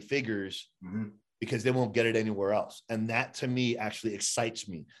 7, 8 figures, Mm-hmm. because they won't get it anywhere else. And that to me actually excites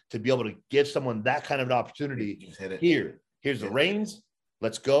me, to be able to give someone that kind of an opportunity. Here's the reins.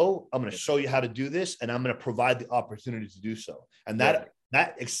 Let's go. I'm going to show you how to do this, and I'm going to provide the opportunity to do so. And that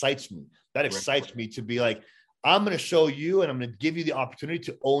excites me. That excites me to be like, I'm going to show you, and I'm going to give you the opportunity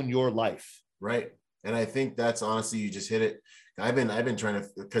to own your life. Right. And I think that's honestly, you just hit it. I've been trying to,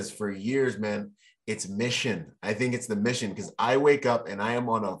 because for years, man, it's mission. I think it's the mission, because I wake up and I am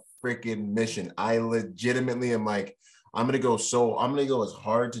on a freaking mission. I legitimately am like, I'm going to go as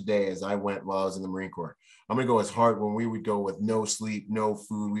hard today as I went while I was in the Marine Corps. I'm going to go as hard. When we would go with no sleep, no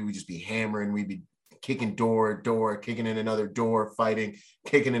food, we would just be hammering. We'd be kicking door, kicking in another door, fighting,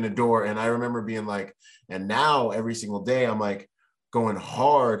 kicking in a door. And I remember being like, and now every single day I'm like going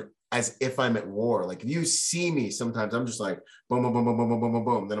hard as if I'm at war. Like if you see me, sometimes I'm just like, boom, boom, boom, boom, boom, boom, boom, boom,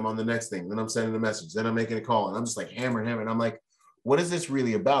 boom. Then I'm on the next thing. Then I'm sending a message. Then I'm making a call, and I'm just like hammering. I'm like, what is this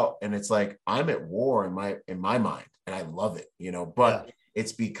really about? And it's like, I'm at war in my mind, and I love it, but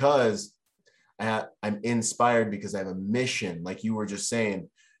it's because I'm inspired, because I have a mission. Like you were just saying,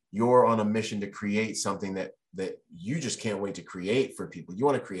 you're on a mission to create something that you just can't wait to create for people. You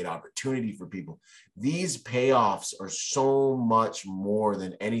want to create opportunity for people. These payoffs are so much more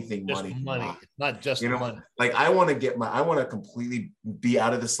than anything money. It's not just money. Like I want to completely be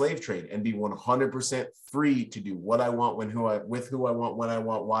out of the slave trade and be 100% free to do what I want, with who I want, when I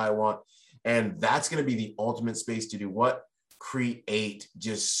want, why I want. And that's going to be the ultimate space to do what? Create,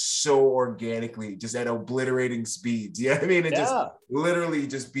 just so organically, just at obliterating speeds. You know what I mean? Just literally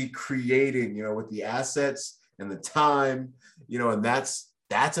just be creating, with the assets and the time, and that's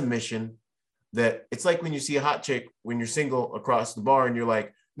a mission that it's like when you see a hot chick when you're single across the bar and you're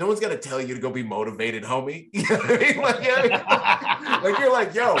like, no one's gonna tell you to go be motivated, homie. You know what I mean? Like you're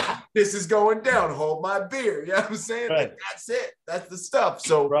like, yo, this is going down, hold my beer. You know what I'm saying? Right. Like, that's it. That's the stuff.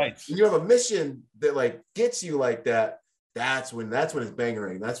 So when you have a mission that like gets you like that, that's when it's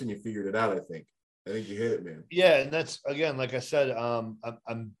bangering. That's when you figured it out. I think you hit it, man. Yeah. And that's, again, like I said,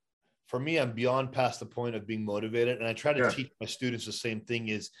 for me, I'm beyond past the point of being motivated. And I try to teach my students the same thing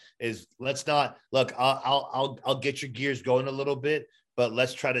is let's not look, I'll get your gears going a little bit, but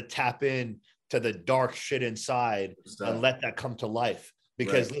let's try to tap in to the dark shit inside and let that come to life.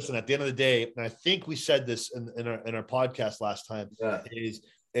 Because listen, at the end of the day, and I think we said this in our podcast last time, is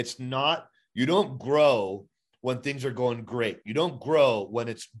it's not, you don't grow when things are going great. You don't grow when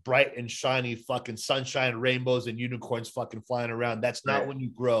it's bright and shiny, fucking sunshine, rainbows, and unicorns fucking flying around. That's not when you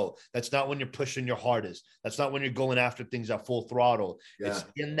grow. That's not when you're pushing your hardest. That's not when you're going after things at full throttle. Yeah. It's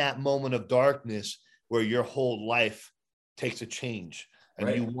in that moment of darkness where your whole life takes a change,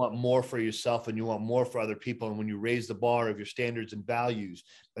 and you want more for yourself, and you want more for other people. And when you raise the bar of your standards and values,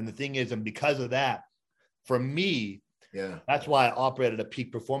 and the thing is, and because of that, for me, that's why I operate at a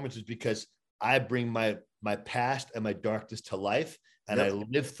peak performance, is because I bring my past and my darkness to life, and I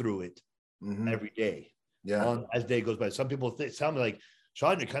live through it every day. As day goes by. Some people tell me like,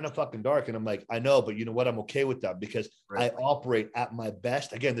 Sean, you're kind of fucking dark. And I'm like, I know, but you know what? I'm okay with that, because I operate at my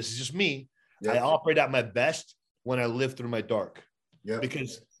best. Again, this is just me. I operate at my best when I live through my dark.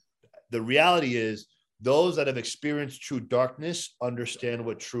 Because the reality is, those that have experienced true darkness understand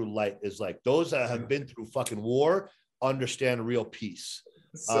what true light is like. Those that have been through fucking war understand real peace.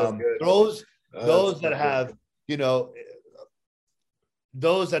 Those that have,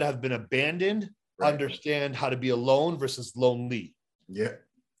 those that have been abandoned understand how to be alone versus lonely.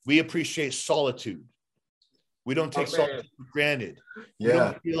 We appreciate solitude. We don't take solitude for granted. We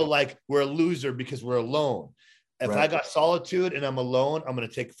don't feel like we're a loser because we're alone. If I got solitude and I'm alone, I'm going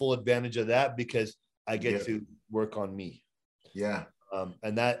to take full advantage of that, because I get to work on me.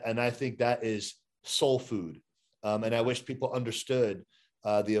 And I think that is soul food. And I wish people understood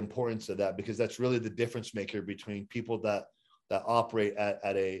the importance of that, because that's really the difference maker between people that operate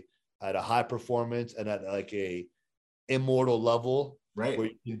at a high performance and at like a immortal level, where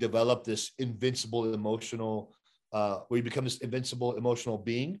you can develop this invincible emotional, where you become this invincible emotional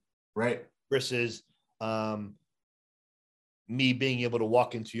being, versus me being able to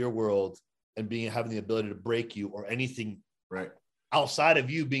walk into your world and having the ability to break you, or anything outside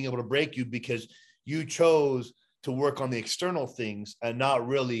of you being able to break you, because you chose to work on the external things and not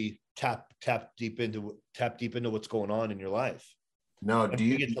really tap deep into what's going on in your life. No, do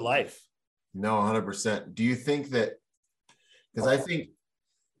you get to life? No, 100%. Do you think that, because I think,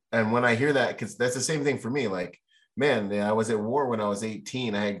 and when I hear that, because that's the same thing for me, like, man, I was at war when I was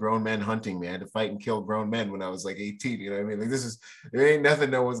 18. I had grown men hunting me. I had to fight and kill grown men when I was like 18. You know what I mean? Like, there ain't nothing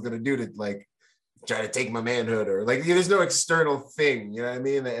no one's going to do to like try to take my manhood, or like, there's no external thing, you know what I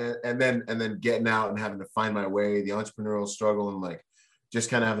mean? And then getting out and having to find my way, the entrepreneurial struggle, and like just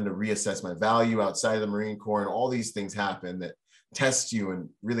kind of having to reassess my value outside of the Marine Corps, and all these things happen that test you and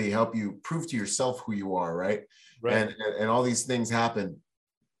really help you prove to yourself who you are, right? And all these things happen.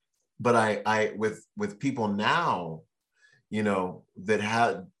 But I with people now, you know,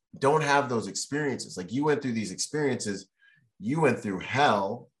 that don't have those experiences. Like, you went through these experiences, you went through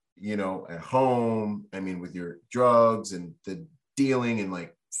hell, you know, at home, I mean, with your drugs and the dealing and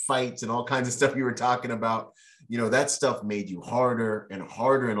like fights and all kinds of stuff you were talking about, you know, that stuff made you harder and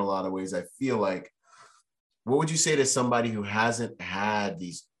harder in a lot of ways. I feel like, what would you say to somebody who hasn't had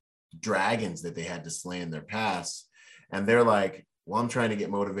these dragons that they had to slay in their past, and they're like, well, I'm trying to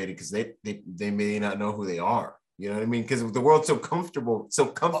get motivated because they may not know who they are. You know what I mean? Because the world's so comfortable, so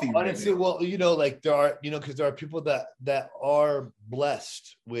comfy. Honestly, well, you know, like there are, you know, because there are people that are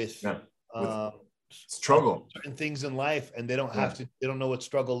blessed with struggle, certain things in life, and they don't have to, they don't know what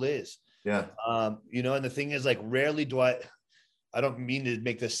struggle is. Yeah. You know, and the thing is, like, rarely do I don't mean to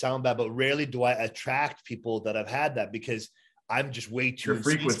make this sound bad, but rarely do I attract people that have had that, because I'm just way too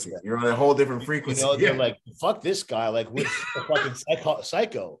frequency. You're on a whole different frequency. You know, they're like, fuck this guy, like, what's a fucking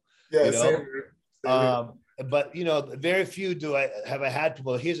psycho. Yeah, you know? same. But you know, very few have I had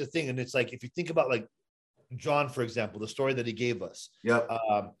people. Here's the thing, and it's like, if you think about like John, for example, the story that he gave us. Yeah.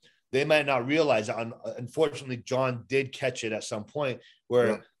 They might not realize that. Unfortunately, John did catch it at some point,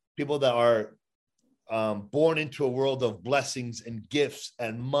 where people that are born into a world of blessings and gifts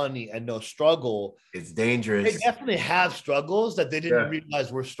and money and no struggle, it's dangerous. They definitely have struggles that they didn't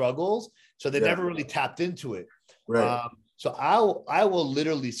realize were struggles, so they never really tapped into it. Right. So I will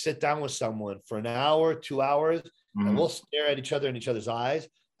literally sit down with someone for an hour, 2 hours, and we'll stare at each other in each other's eyes,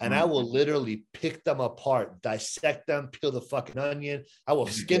 and I will literally pick them apart, dissect them, peel the fucking onion. I will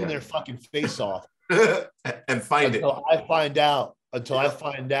skin their fucking face off and find until I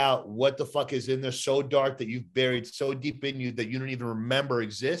find out what the fuck is in there so dark that you've buried so deep in you that you don't even remember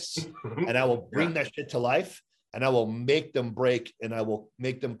exists. And I will bring that shit to life, and I will make them break, and I will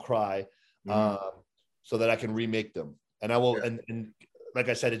make them cry, so that I can remake them. And I will, and like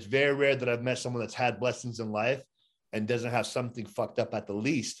I said, it's very rare that I've met someone that's had blessings in life and doesn't have something fucked up at the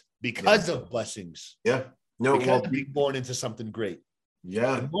least because of blessings. Yeah. No, because of being born into something great.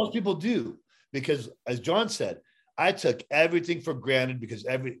 Yeah. And most people do, because as John said, I took everything for granted because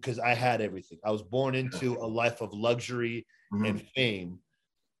I had everything. I was born into a life of luxury and fame.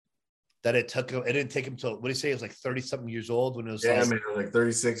 That it didn't take him till, what do you say? It was like 30 something years old when it was like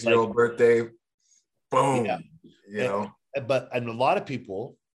 36-year-old birthday. Boom. Yeah. You know, and a lot of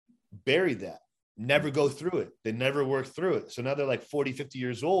people bury that, never go through it. They never work through it. So now they're like 40, 50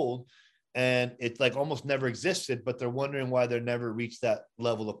 years old, and it's like almost never existed, but they're wondering why they never reached that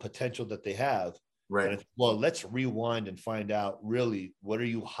level of potential that they have. Right. Well, let's rewind and find out really, what are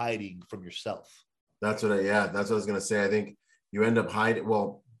you hiding from yourself? That's what I was going to say. I think you end up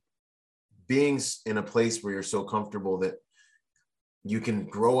being in a place where you're so comfortable that you can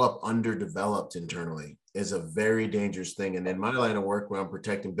grow up underdeveloped internally is a very dangerous thing. And in my line of work, where I'm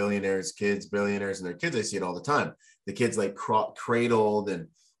protecting billionaires and their kids, I see it all the time. The kid's like cradled and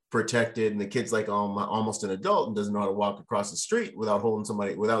protected, and the kid's like almost an adult and doesn't know how to walk across the street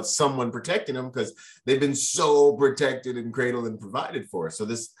without someone protecting them, because they've been so protected and cradled and provided for. So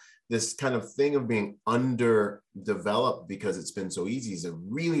this kind of thing of being underdeveloped because it's been so easy is a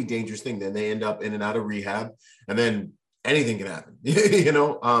really dangerous thing. Then they end up in and out of rehab, and then anything can happen, you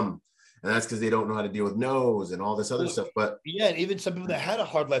know? And that's because they don't know how to deal with no's and all this other stuff. But yeah, and even some people that had a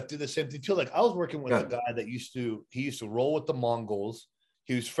hard life do the same thing too. Like, I was working with a guy that used to roll with the Mongols.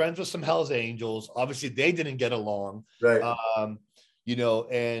 He was friends with some Hell's Angels. Obviously, they didn't get along, right? You know,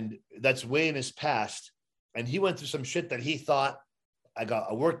 and that's way in his past. And he went through some shit that he thought,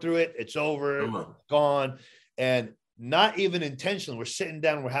 I worked through it. It's over, gone. And not even intentionally. We're sitting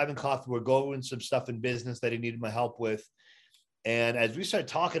down, we're having coffee, we're going some stuff in business that he needed my help with. And as we start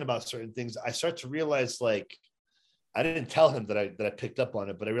talking about certain things, I start to realize, like, I didn't tell him that I picked up on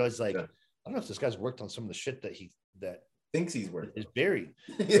it, but I realized, like, I don't know if this guy's worked on some of the shit that thinks he's working is buried.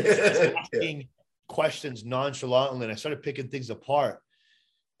 Asking questions nonchalantly, and I started picking things apart.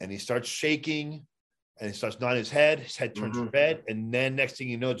 And he starts shaking, and he starts nodding his head turns red, and then next thing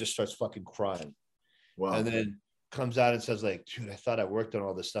you know, just starts fucking crying. Wow. And then comes out and says, like, dude, I thought I worked on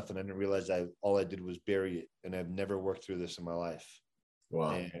all this stuff, and I didn't realize all I did was bury it, and I've never worked through this in my life.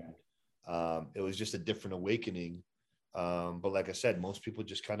 Wow. And it was just a different awakening. But like I said, most people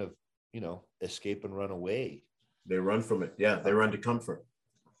just kind of, you know, escape and run away. They run from it. Yeah, they run to comfort.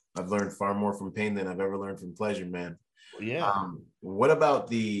 I've learned far more from pain than I've ever learned from pleasure, man. Yeah. What about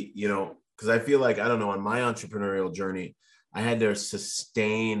the, you know, because I feel like, I don't know, on my entrepreneurial journey, I had to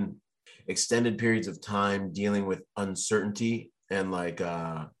sustain extended periods of time dealing with uncertainty and like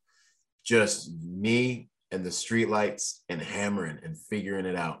just me and the street lights and hammering and figuring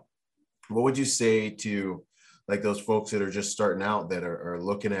it out. What would you say to like those folks that are just starting out that are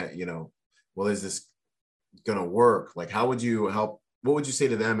looking at, you know, well, is this going to work? Like, how would you help? What would you say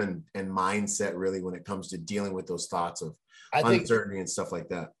to them and mindset really when it comes to dealing with those thoughts of uncertainty and stuff like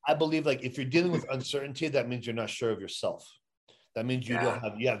that? I believe like if you're dealing with uncertainty, that means you're not sure of yourself. That means you don't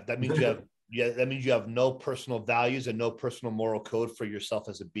have, that means you have, that means you have no personal values and no personal moral code for yourself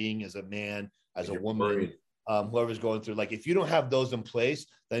as a being, as a man, as a woman, whoever's going through. Like if you don't have those in place,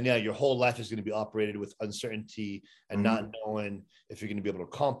 then your whole life is going to be operated with uncertainty and not knowing if you're going to be able to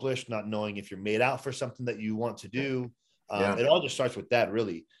accomplish, not knowing if you're made out for something that you want to do. It all just starts with that,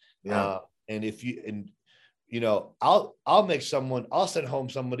 really. And if you, and you know, I'll send home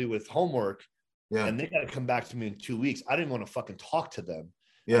somebody with homework and they got to come back to me in 2 weeks. I didn't want to fucking talk to them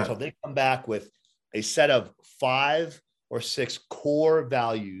until they come back with a set of 5 or 6 core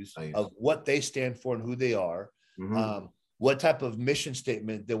values of what they stand for and who they are, what type of mission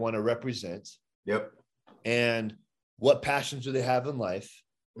statement they want to represent, and what passions do they have in life,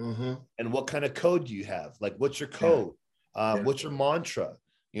 and what kind of code do you have? Like, what's your code? What's your mantra?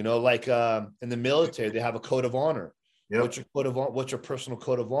 You know, like in the military, they have a code of honor. What's your code of honor? What's your personal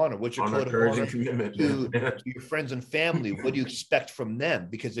code of honor? What's your code of honor to your friends and family? What do you expect from them?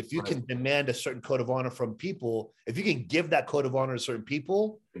 Because if you can demand a certain code of honor from people, if you can give that code of honor to certain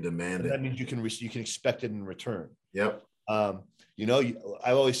people, demand it. That means you can expect it in return. You know,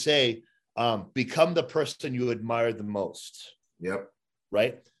 I always say, become the person you admire the most.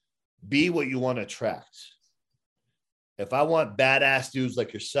 Right? Be what you want to attract. If I want badass dudes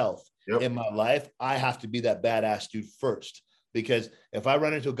like yourself in my life, I have to be that badass dude first. Because if I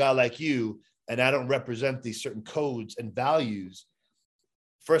run into a guy like you and I don't represent these certain codes and values,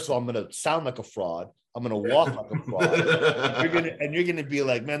 first of all, I'm going to sound like a fraud. I'm going to walk like a fraud. and you're going to be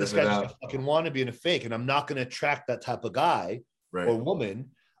like, man, this guy's just a fucking wannabe and a fake. And I'm not going to attract that type of guy or woman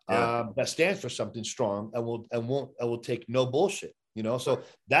that stands for something strong and will take no bullshit. You know, so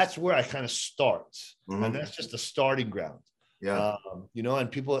that's where I kind of start. And that's just the starting ground. You know,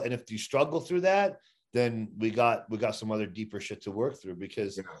 and people, and if you struggle through that, then we got some other deeper shit to work through,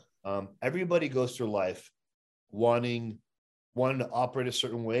 because everybody goes through life wanting to operate a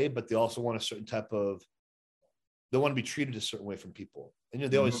certain way, but they also want a certain type of, they want to be treated a certain way from people. And you know,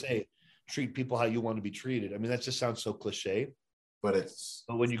 they always say, treat people how you want to be treated. I mean, that just sounds so cliche, but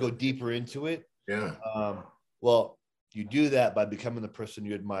when you go deeper into it, well, you do that by becoming the person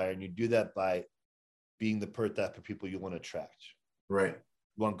you admire, and you do that by being the type of people you want to attract. You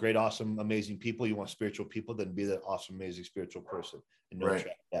want great, awesome, amazing people. You want spiritual people, then be that awesome, amazing spiritual person, and don't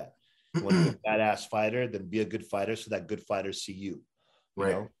attract that. You want to be a badass fighter, then be a good fighter, so that good fighters see you. You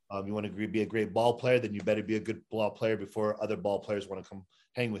know, you want to be a great ball player, then you better be a good ball player before other ball players want to come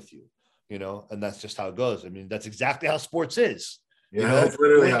hang with you. You know, and that's just how it goes. I mean, that's exactly how sports is. You know, that's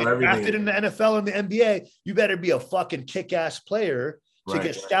literally how everything drafted in the NFL and the NBA, you better be a fucking kick-ass player to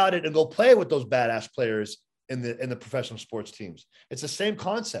get scouted and go play with those badass players in the professional sports teams. It's the same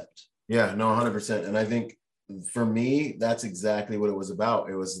concept. Yeah, no, 100%. And I think for me, that's exactly what it was about.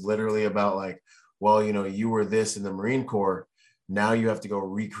 It was literally about like, well, you know, you were this in the Marine Corps. Now you have to go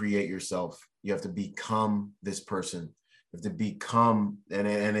recreate yourself. You have to become this person. You have to become,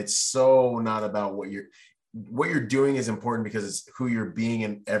 and it's so not about what you're doing is important because it's who you're being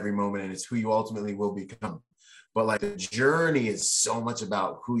in every moment, and it's who you ultimately will become. But like the journey is so much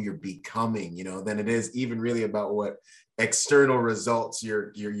about who you're becoming, you know, than it is even really about what external results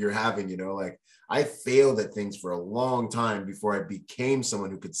you're having, you know. Like I failed at things for a long time before I became someone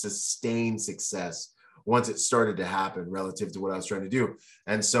who could sustain success once it started to happen relative to what I was trying to do.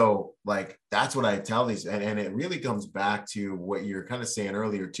 And so like, that's what I tell these, and it really comes back to what you're kind of saying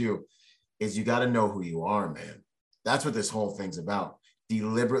earlier too, is you got to know who you are, man. That's what this whole thing's about.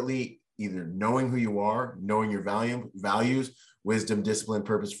 Deliberately either knowing who you are, knowing your values, wisdom, discipline,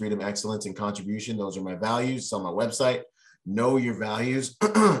 purpose, freedom, excellence, and contribution. Those are my values. It's on my website. Know your values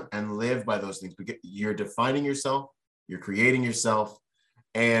and live by those things, because you're defining yourself, you're creating yourself,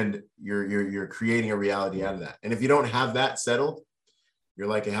 and you're creating a reality out of that. And if you don't have that settled, you're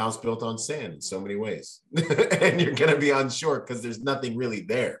like a house built on sand in so many ways. And you're going to be unsure because there's nothing really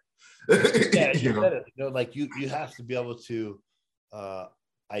there. You know, like you have to be able to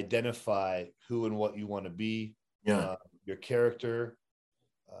identify who and what you want to be, your character,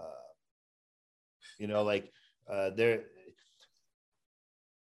 you know, like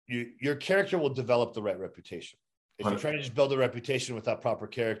your character will develop the right reputation. If you're trying to just build a reputation without proper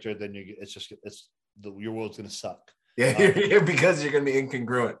character, then your world's going to suck. Yeah, because you're going to be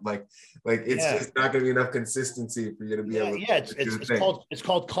incongruent. Like it's just not going to be enough consistency for you to be able to. It's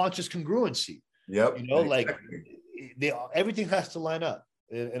called conscious congruency. Yep. You know, exactly. Everything has to line up.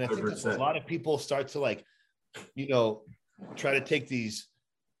 And I think that's a lot of people start to like, you know, try to take these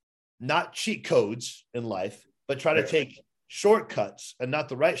not cheat codes in life, but try to take shortcuts and not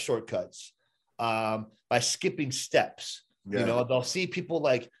the right shortcuts by skipping steps. You know, they'll see people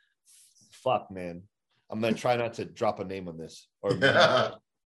like, fuck, man, I'm going to try not to drop a name on this. Or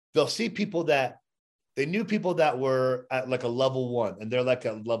they'll see people that they knew people that were at like a level 1 and they're like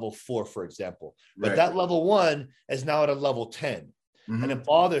a level 4, for example. But that level 1 is now at a level 10. And it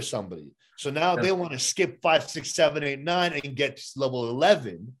bothers somebody. So now they want to skip 5, 6, 7, 8, 9 and get to level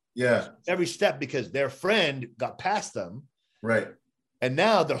 11. Yeah. Every step because their friend got past them. Right. And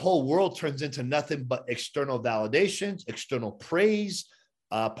now their whole world turns into nothing but external validations, external praise,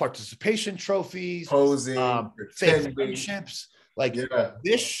 participation trophies, posing, fake friendships. Like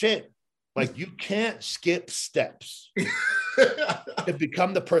this shit, like you can't skip steps to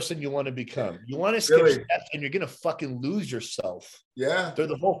become the person you want to become. You want to skip steps and you're going to fucking lose yourself. Yeah. Through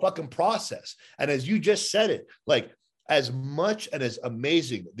the whole fucking process. And as you just said it, like as much and as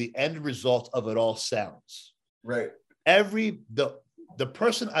amazing the end result of it all sounds. Right. The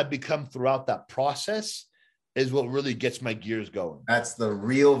person I become throughout that process is what really gets my gears going. That's the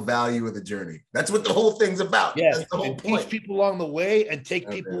real value of the journey. That's what the whole thing's about. Yeah, that's the whole and point. teach people along the way and take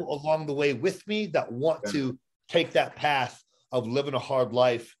people along the way with me that want to take that path of living a hard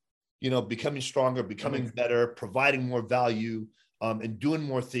life, you know, becoming stronger, becoming better, providing more value, and doing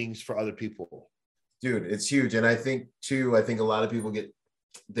more things for other people. Dude, it's huge. And I think a lot of people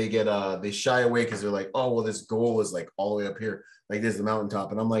they shy away because they're like, oh, well, this goal is like all the way up here. Like this is the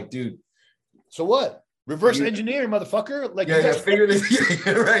mountaintop. And I'm like, dude. So what? Reverse engineer, motherfucker. Like figure this.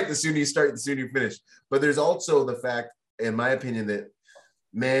 Yeah, right. The sooner you start, the sooner you finish. But there's also the fact, in my opinion, that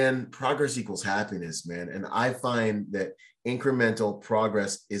man, progress equals happiness, man. And I find that incremental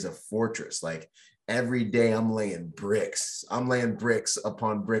progress is a fortress. Like every day I'm laying bricks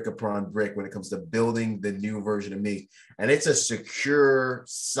upon brick when it comes to building the new version of me. And it's a secure,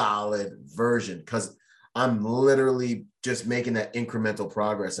 solid version because I'm literally just making that incremental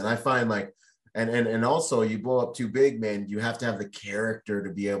progress. And I find like, and also you blow up too big, man, you have to have the character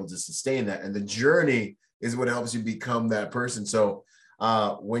to be able to sustain that. And the journey is what helps you become that person. So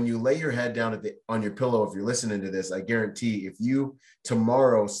when you lay your head down on your pillow, if you're listening to this, I guarantee if you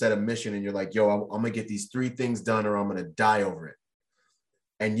tomorrow set a mission and you're like, yo, I'm going to get these 3 things done or I'm going to die over it.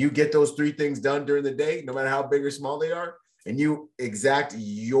 And you get those 3 things done during the day, no matter how big or small they are, and you exact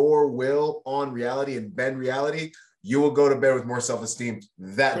your will on reality and bend reality, you will go to bed with more self-esteem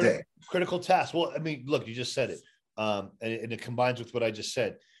that day. Critical task. Well, I mean, look, you just said it. And it combines with what I just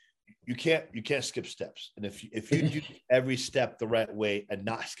said. You can't skip steps. And if you do every step the right way and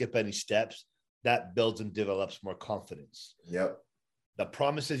not skip any steps, that builds and develops more confidence. Yep. The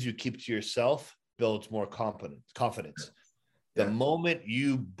promises you keep to yourself builds more confidence. The moment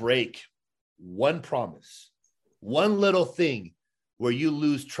you break one promise, one little thing where you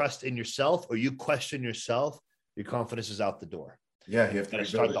lose trust in yourself or you question yourself, your confidence is out the door. Yeah, you have to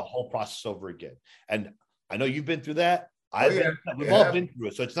start the whole process over again. And I know you've been through that. We've all been through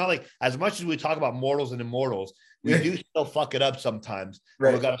it. So it's not like, as much as we talk about mortals and immortals, we do still fuck it up sometimes.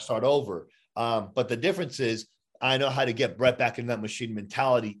 Right. We've got to start over. But the difference is I know how to get Brett back in that machine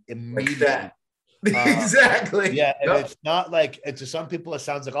mentality immediately. Like exactly. Yeah. And it's not like, and to some people, it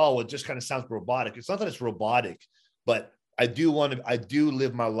sounds like, oh, well, it just kind of sounds robotic. It's not that it's robotic, but I do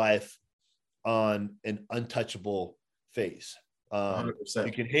live my life on an untouchable phase. 100%.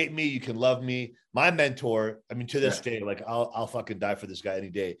 You can hate me, you can love me. My mentor, I mean, to this day, like I'll fucking die for this guy any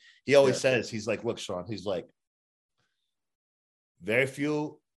day. He always says, he's like, look, Sean, he's like, very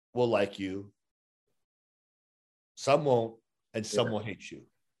few will like you, some won't, and some will hate you.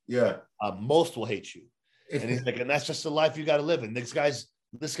 Yeah. Most will hate you. And he's like, and that's just the life you got to live in. This guy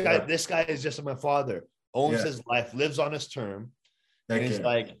is just my father, owns his life, lives on his term. And he's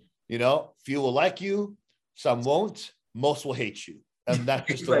like, you know, few will like you, some won't, most will hate you. And that's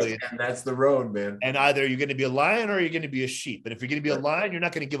just the way it is. And that's the road, man. And either you're going to be a lion or you're going to be a sheep. And if you're going to be a lion, you're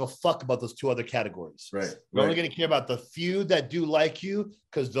not going to give a fuck about those 2 other categories. Right. You're only going to care about the few that do like you,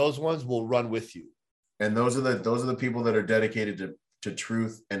 because those ones will run with you. And those are the people that are dedicated to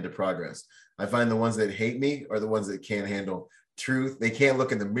truth and to progress. I find the ones that hate me are the ones that can't handle truth. They can't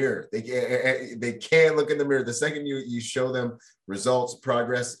look in the mirror. They can't look in the mirror. The second you show them results,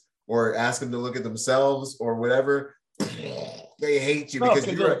 progress, or ask them to look at themselves or whatever, they hate you No,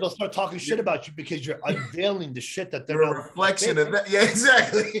 because they'll start talking shit about you because you're unveiling the shit that they're you're not a reflection of that. Yeah,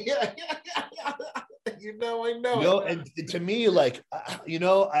 exactly. Yeah. You know, I know. You know, and to me, like, you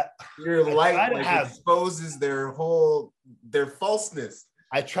know, your I light try to like have exposes their falseness.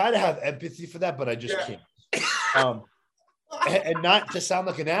 I try to have empathy for that, but I just can't. And not to sound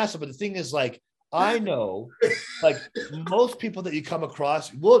like an asshole, but the thing is, like, I know, like, most people that you come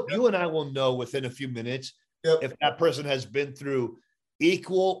across, you and I will know within a few minutes if that person has been through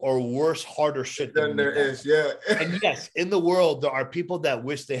equal or worse, harder shit than there is. Yeah. And yes, in the world, there are people that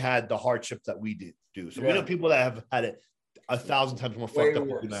wish they had the hardship that we did do. So we know people that have had it 1,000 times more fucked up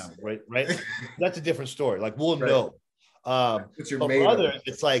than we now, right? That's a different story. Like, we'll know. But for others,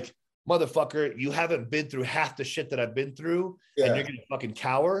 it's like, motherfucker, you haven't been through half the shit that I've been through, and you're gonna fucking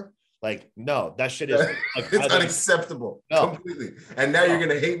cower. Like, no, that shit is like, it's unacceptable completely. And now you're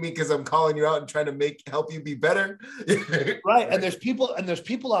gonna hate me because I'm calling you out and trying to help you be better. Right. And there's people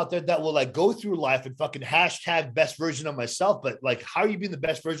out there that will like go through life and fucking hashtag best version of myself. But like, how are you being the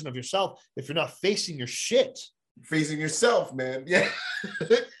best version of yourself if you're not facing your shit? Facing yourself, man. Yeah.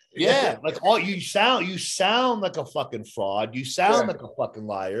 Yeah, like you sound like a fucking fraud. You sound like a fucking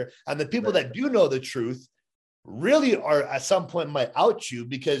liar. And the people that do know the truth really are at some point might out you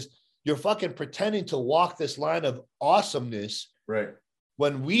because you're fucking pretending to walk this line of awesomeness. Right.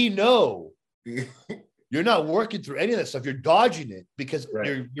 When we know you're not working through any of that stuff. You're dodging it because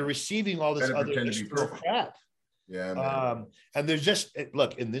you're receiving all this other external crap. Yeah. Man. And there's just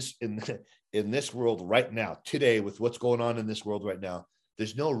look in this world right now, today, with what's going on in this world right now.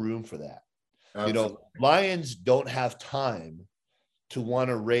 There's no room for that. Absolutely. You know, lions don't have time to want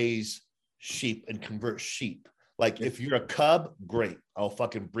to raise sheep and convert sheep. Like, if you're a cub, great. I'll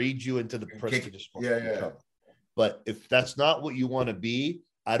fucking breed you into the prestigious cub. But if that's not what you want to be,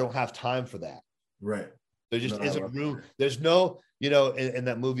 I don't have time for that. Right. There just isn't room. There's no, you know, in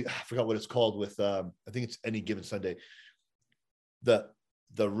that movie, I forgot what it's called with, I think it's Any Given Sunday. The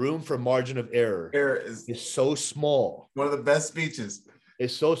room for margin of error is so small. One of the best speeches.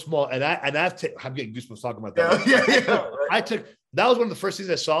 It's so small, and I'm getting goosebumps talking about that. That was one of the first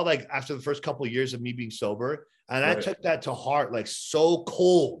things I saw, like, after the first couple of years of me being sober, and I took that to heart, like, so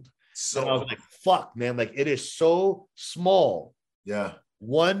cold. So I was like, "Fuck, man! Like, it is so small." Yeah.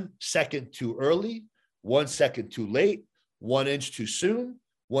 1 second too early, 1 second too late, 1 inch too soon,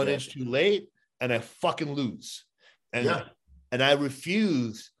 1 inch too late, and I fucking lose. And I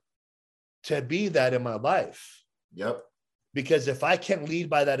refuse to be that in my life. Yep. Because if I can't lead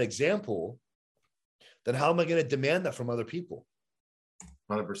by that example, then how am I going to demand that from other people?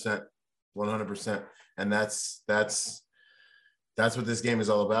 100%, 100%. And that's what this game is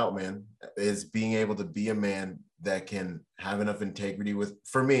all about, man, is being able to be a man that can have enough integrity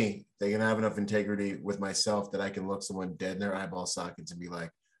for me, they can have enough integrity with myself that I can look someone dead in their eyeball sockets and be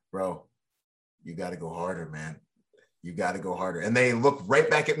like, bro, you got to go harder, man. You got to go harder. And they look right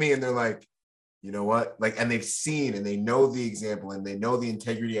back at me and they're like, you know what? Like, and they've seen and they know the example and they know the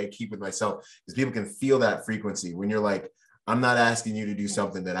integrity I keep with myself, because people can feel that frequency when you're like, I'm not asking you to do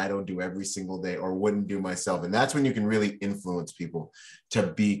something that I don't do every single day or wouldn't do myself. And that's when you can really influence people to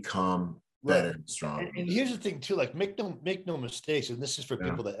become better and strong. And here's the thing too, like, make no mistakes. And this is for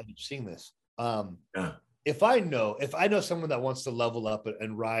people that end up seeing this. If I know someone that wants to level up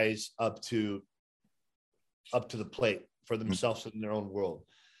and rise up to the plate for themselves in their own world,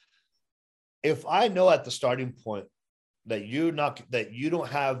 if I know at the starting point that you don't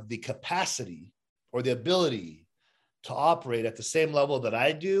have the capacity or the ability to operate at the same level that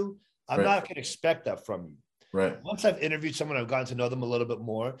I do, I'm not going to expect that from you. Right. Once I've interviewed someone, I've gotten to know them a little bit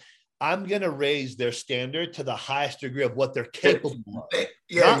more, I'm going to raise their standard to the highest degree of what they're capable of.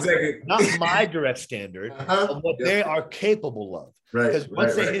 Exactly. Not my direct standard, of what they are capable of. Right. Because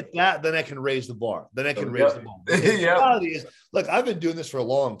once they hit that, then I can raise the bar. Then I can raise the bar. The reality is, look, I've been doing this for a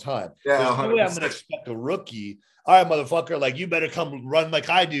long time. There's no way I'm going to expect a rookie. All right, motherfucker, like, you better come run like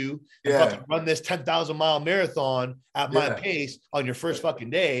I do and fucking run this 10,000-mile marathon at my pace on your first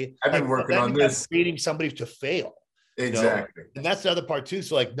fucking day. I've been working on this. Beating somebody to fail. Exactly. You know? And that's the other part too.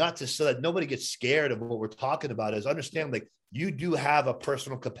 So, like, so that nobody gets scared of what we're talking about, is understand, like, you do have a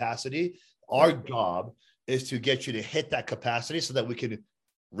personal capacity. Our job is to get you to hit that capacity so that we can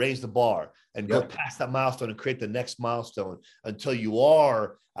raise the bar and go past that milestone and create the next milestone until you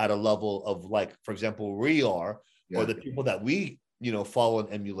are at a level of, like, for example, we are, or the people that we, follow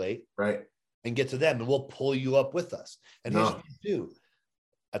and emulate, and get to them, and we'll pull you up with us. And here's what you do.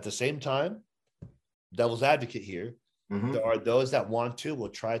 At the same time, devil's advocate here, there are those that will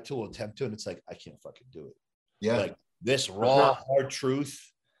try to, will attempt to, and it's like, I can't fucking do it. Yeah. Like, this raw, hard truth,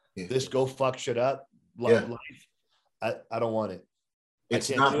 this go fuck shit up life. I don't want it. It's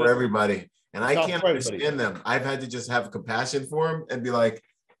not for everybody. And I can't understand them. I've had to just have compassion for them and be like,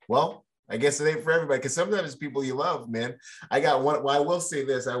 well, I guess it ain't for everybody. Because sometimes people you love, man. I got one. Well, I will say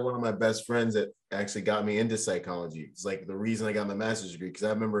this. I have one of my best friends that actually got me into psychology. It's like the reason I got my master's degree. Because I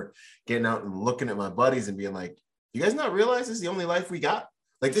remember getting out and looking at my buddies and being like, you guys not realize this is the only life we got?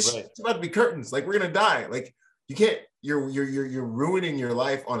 Like this shit's about to be curtains. Like we're gonna die. Like you can't. You're ruining your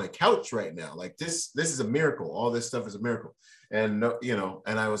life on a couch right now. Like this is a miracle. All this stuff is a miracle. And you know,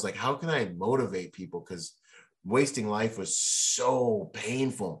 and I was like, how can I motivate people? Because wasting life was so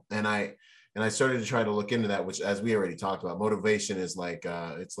painful. And I started to try to look into that, which, as we already talked about, motivation is like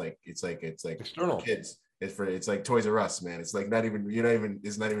it's like external. Kids. It's like Toys R Us, man. It's like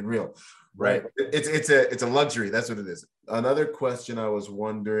it's not even real. Right. It's a luxury. That's what it is. Another question I was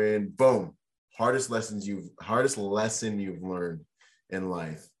wondering, boom, hardest lesson you've learned in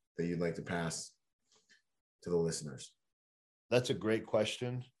life that you'd like to pass to the listeners. That's a great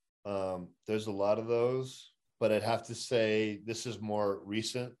question. There's a lot of those, but I'd have to say this is more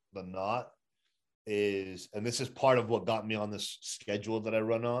recent than not, and this is part of what got me on this schedule that I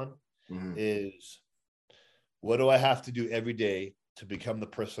run on, is what do I have to do every day to become the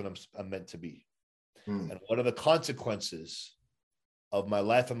person I'm meant to be? And what are the consequences of my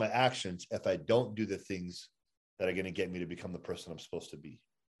life and my actions if I don't do the things that are going to get me to become the person I'm supposed to be?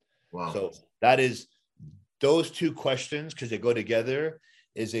 Wow. So that is those two questions, because they go together,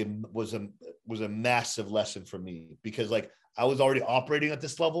 was a massive lesson for me, because like I was already operating at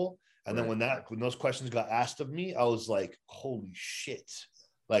this level. And then when those questions got asked of me, I was like, holy shit.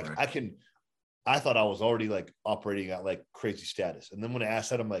 Like I thought I was already like operating at like crazy status. And then when I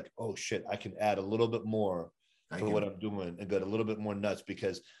asked that, I'm like, oh shit, I can add a little bit more to what I'm doing and get a little bit more nuts,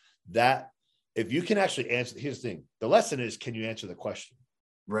 because that, if you can actually answer, here's the thing. The lesson is, can you answer the question?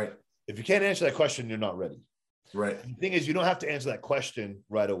 Right. If you can't answer that question, you're not ready. Right. The thing is, you don't have to answer that question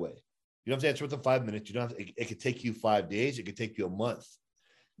right away. You don't have to answer within 5 minutes. You don't have to, it could take you 5 days. It could take you a month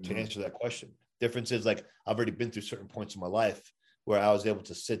to answer that question. Difference is, like, I've already been through certain points in my life where I was able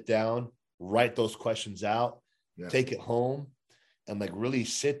to sit down, write those questions out, take it home, and like really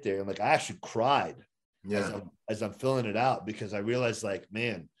sit there. And like, I actually cried as I'm filling it out, because I realized, like,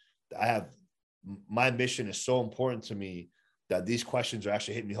 man, my mission is so important to me that these questions are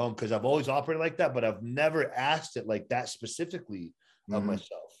actually hitting me home, because I've always operated like that, but I've never asked it like that specifically of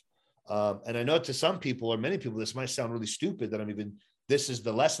myself. And I know to some people, or many people, this might sound really stupid that this is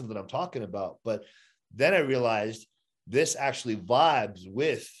the lesson that I'm talking about. But then I realized this actually vibes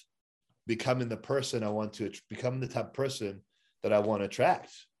with becoming the person I want to become, the type of person that I want to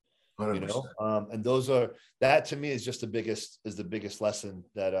attract. 100%. You know, and that to me is just the biggest lesson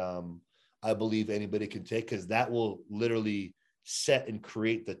that I believe anybody can take, because that will literally set and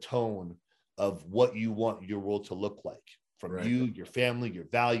create the tone of what you want your world to look like, from you, your family, your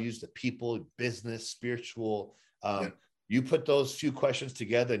values, the people, business, spiritual. You put those few questions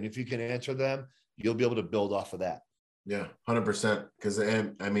together, and if you can answer them, you'll be able to build off of that. Yeah, 100%. Because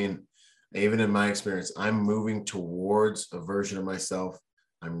I mean, even in my experience, I'm moving towards a version of myself.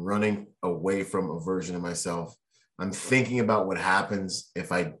 I'm running away from a version of myself. I'm thinking about what happens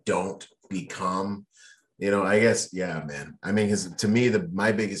if I don't become, I guess, man. I mean, because to me,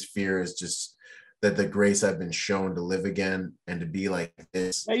 my biggest fear is just that the grace I've been shown to live again and to be like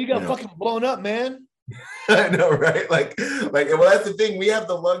this. Hey, you got fucking blown up, man. I know, right? Like, well, that's the thing. We have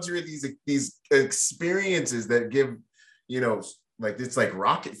the luxury of these experiences that give, like, it's like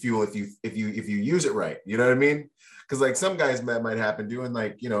rocket fuel if you use it right. You know what I mean? Because like some guys that might happen doing,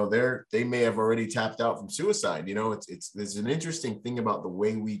 like, they may have already tapped out from suicide. There's an interesting thing about the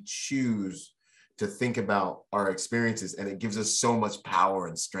way we choose to think about our experiences, and it gives us so much power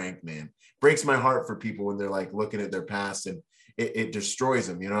and strength, man. Breaks my heart for people when they're like looking at their past and it destroys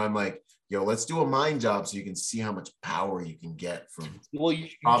them. I'm like, yo, let's do a mind job so you can see how much power you can get from. Well, you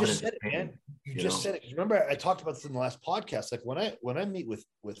just said it, man. You just said it. Remember, I talked about this in the last podcast. Like when I meet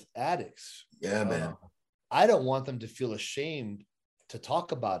with addicts, man, I don't want them to feel ashamed to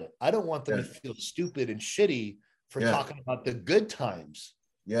talk about it. I don't want them to feel stupid and shitty for talking about the good times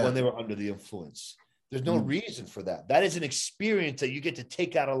when they were under the influence. There's no reason for that. That is an experience that you get to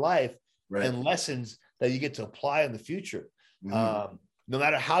take out of life and lessons that you get to apply in the future. No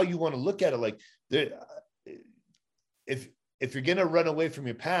matter how you want to look at it, like if you're going to run away from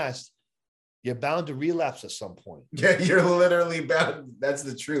your past, you're bound to relapse at some point. Yeah, you're literally bound. That's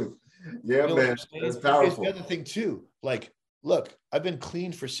the truth. Yeah, man. That's powerful. It's the other thing too. Like, look, I've been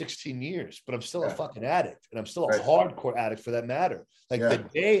clean for 16 years, but I'm still a fucking addict, and I'm still a hardcore addict for that matter. Like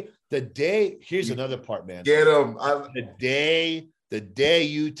the day, here's another part, man. Get them. The day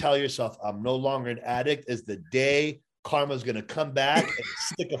you tell yourself I'm no longer an addict is the day karma's going to come back and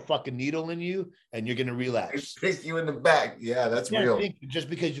stick a fucking needle in you and you're going to relapse. Kick you in the back. Yeah, that's real. Think just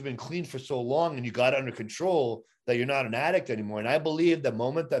because you've been clean for so long and you got it under control that you're not an addict anymore. And I believe the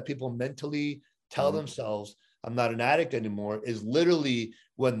moment that people mentally tell themselves, I'm not an addict anymore, is literally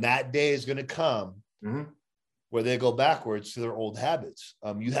when that day is going to come where they go backwards to their old habits.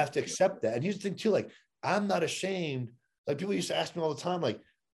 You have to accept that. And here's the thing too, like, I'm not ashamed. Like, people used to ask me all the time, like,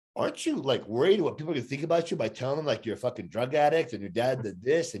 aren't you like worried what people are going to think about you by telling them like you're a fucking drug addict and your dad did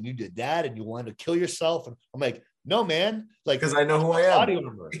this and you did that and you wanted to kill yourself? And I'm like, no, man. Like, because I know who I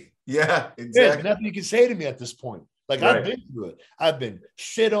am. Yeah, exactly. There's nothing you can say to me at this point. Like, I've been through it. I've been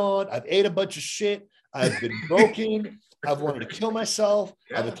shit on. I've ate a bunch of shit. I've been broken. I've wanted to kill myself.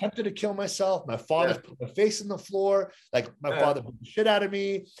 I've attempted to kill myself. My father put my face on the floor. Like, my father put the shit out of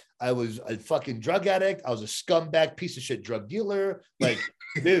me. I was a fucking drug addict. I was a scumbag piece of shit drug dealer. Like,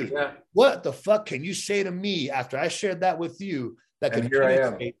 dude, what the fuck can you say to me after I shared that with you that can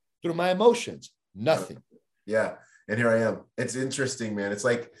penetrate through my emotions? Nothing. Yeah. And here I am. It's interesting, man. It's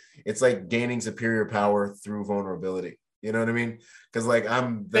like gaining superior power through vulnerability. You know what I mean? Because like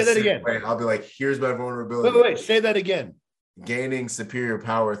say that again. I'll be like, here's my vulnerability. Wait, say that again. Gaining superior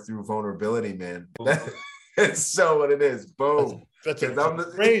power through vulnerability, man. That's so what it is. Boom. That's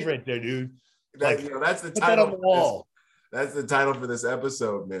a phrase right there, dude. Like, that's the title. That on the wall. That's the title for this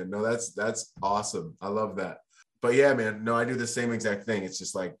episode, man. No, that's awesome. I love that. But yeah, man, no, I do the same exact thing. It's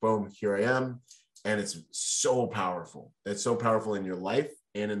just like, boom, here I am. And it's so powerful. It's so powerful in your life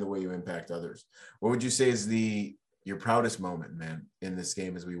and in the way you impact others. What would you say is your proudest moment, man, in this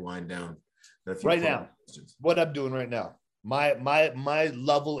game as we wind down? Right now, what I'm doing right now, my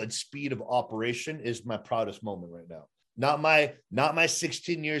level and speed of operation is my proudest moment right now. Not my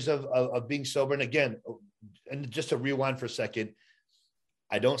 16 years of being sober. And again, and just to rewind for a second,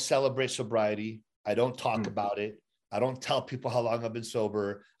 I don't celebrate sobriety. I don't talk about it. I don't tell people how long I've been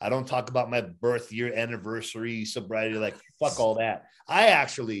sober. I don't talk about my birth year anniversary sobriety. Like, fuck all that.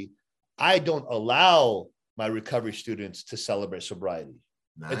 I don't allow my recovery students to celebrate sobriety.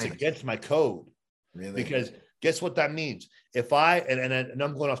 Nice. It's against my code. Really? Because guess what that means? If and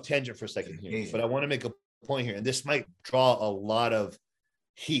I'm going off tangent for a second here, but I want to make a point here, and this might draw a lot of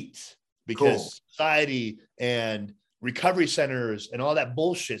heat because society and recovery centers and all that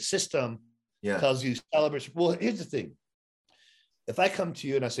bullshit system tells you celebrate. Well, here's the thing. If I come to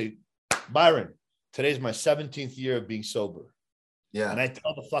you and I say, Byron, today's my 17th year of being sober. Yeah. And I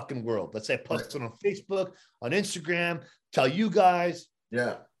tell the fucking world, let's say I post it on Facebook, on Instagram, tell you guys.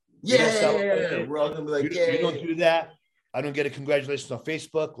 Yeah. Yeah. We're all gonna be like, you don't do that. I don't get a congratulations on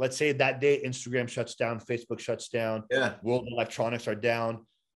Facebook. Let's say that day Instagram shuts down, Facebook shuts down. Yeah. World electronics are down.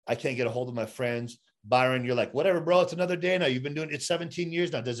 I can't get a hold of my friends. Byron, you're like, whatever, bro. It's another day now. You've been doing it 17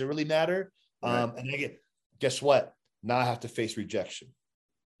 years now. Does it really matter? Right. And guess what? Now I have to face rejection.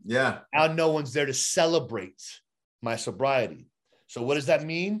 Yeah. Now no one's there to celebrate my sobriety. So what does that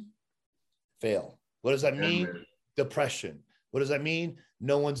mean? Fail. What does that mean? Man. Depression. What does that mean?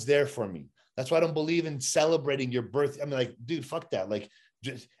 No one's there for me. That's why I don't believe in celebrating your birth. I mean, like, dude, fuck that. Like,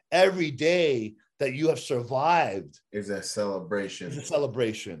 just every day that you have survived is a celebration. It's a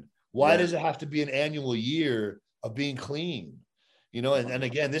celebration. Why does it have to be an annual year of being clean? You know, and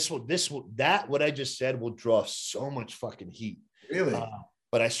again, what I just said will draw so much fucking heat. Really?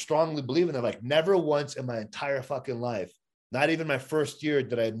 But I strongly believe in it. Like, never once in my entire fucking life, not even my first year,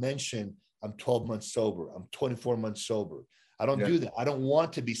 did I mention I'm 12 months sober. I'm 24 months sober. I don't do that. I don't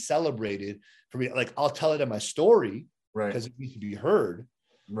want to be celebrated for me. Like, I'll tell it in my story because it needs to be heard.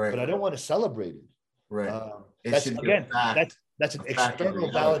 Right. But I don't want to celebrate it. Right. That's an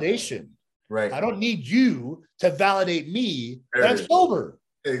external validation. Right. I don't need you to validate me that I'm sober.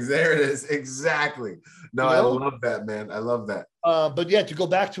 There it is. Exactly. No, I love that, man. I love that. But yeah, to go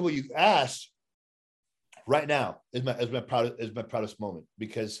back to what you asked, right now is my proudest moment,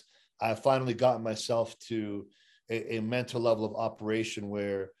 because I finally gotten myself to a mental level of operation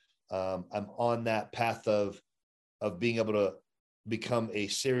where I'm on that path of being able to become a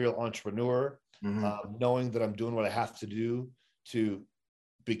serial entrepreneur, knowing that I'm doing what I have to do to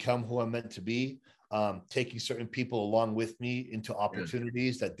become who I'm meant to be, taking certain people along with me into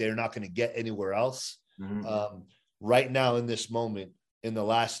opportunities that they're not going to get anywhere else. Right now, in this moment, in the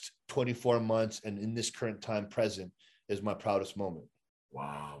last 24 months and in this current time present, is my proudest moment.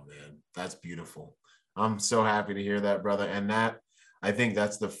 Wow, man, that's beautiful. I'm so happy to hear that, brother. And I think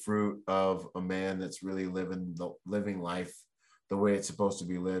that's the fruit of a man that's really living life the way it's supposed to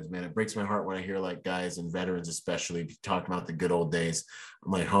be lived, man. It breaks my heart when I hear like guys and veterans, especially, talking about the good old days.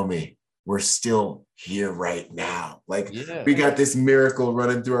 I'm like, homie, we're still here right now. Like we got this miracle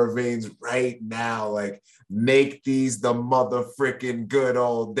running through our veins right now. Like make these the mother freaking good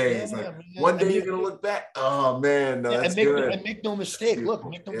old days. Like one day you're gonna look back. Oh man, no, that's good. And make no mistake. Look,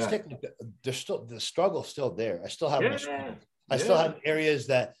 make no mistake. There's still the struggle's still there. I still have my struggles. I still have areas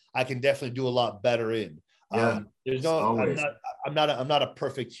that I can definitely do a lot better in. There's no, I'm not a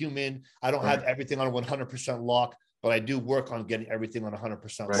perfect human. I don't have everything on 100% lock, but I do work on getting everything on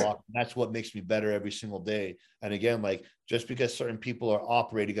 100% lock. And that's what makes me better every single day. And again, like just because certain people are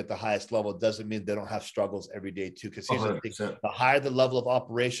operating at the highest level doesn't mean they don't have struggles every day too. Because here's the thing: the higher the level of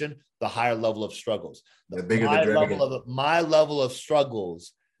operation, the higher level of struggles. The bigger my level of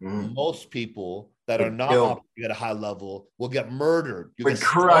struggles. Most people that are not operating at a high level will get murdered. You get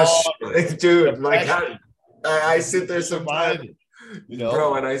crushed, dude. Like I sit there sometimes,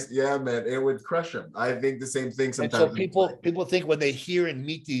 bro, and man, it would crush them. I think the same thing sometimes. And so people think when they hear and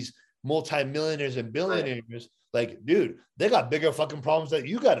meet these multimillionaires and billionaires, like, dude, they got bigger fucking problems than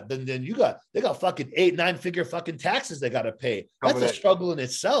you got. Than you got. They got fucking 8-9 figure fucking taxes they got to pay. That's a struggle in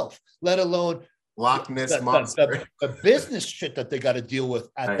itself. Let alone Loch Ness monster. The business shit that they got to deal with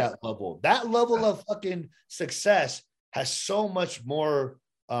at that level. That level of fucking success has so much more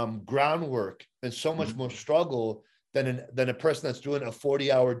groundwork and so much more struggle than a person that's doing a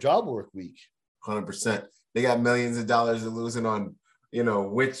 40-hour job work week. 100%. They got millions of dollars of losing on,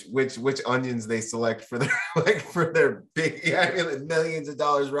 which onions they select for their for their big millions of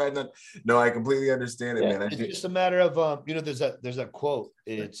dollars riding on. No, I completely understand it, man. It's just a matter of there's that quote.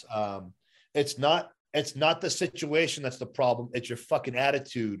 It's not the situation that's the problem. It's your fucking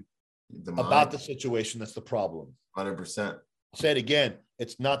attitude about the situation that's the problem. 100%. I'll say it again.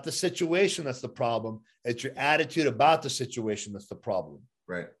 It's not the situation that's the problem. It's your attitude about the situation that's the problem.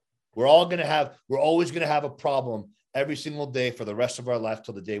 Right. We're always going to have a problem every single day for the rest of our life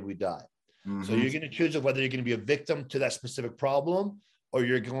till the day we die. So you're going to choose whether you're going to be a victim to that specific problem, or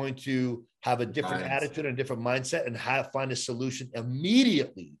you're going to have a different attitude and a different mindset and find a solution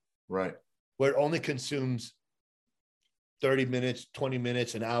immediately. Right. Where it only consumes 30 minutes, 20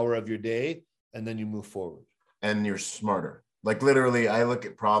 minutes, an hour of your day, and then you move forward. And you're smarter. Like literally, I look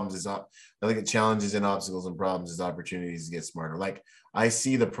at challenges and obstacles and problems as opportunities to get smarter. Like I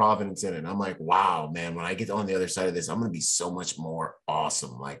see the providence in it. I'm like, wow, man, when I get on the other side of this, I'm going to be so much more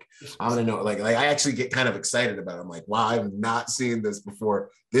awesome. Like I'm going to know, like I actually get kind of excited about it. I'm like, wow, I've not seen this before.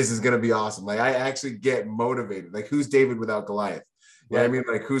 This is going to be awesome. Like I actually get motivated. Like who's David without Goliath? You know what I mean?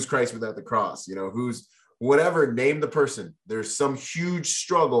 Like who's Christ without the cross? Who's whatever, name the person. There's some huge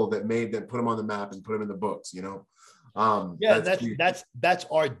struggle that put him on the map and put him in the books, that's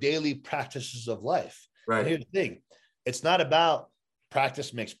our daily practices of life. Right. And here's the thing: it's not about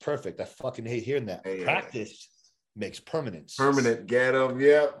practice makes perfect. I fucking hate hearing that. Practice makes permanence. Permanent. Get them.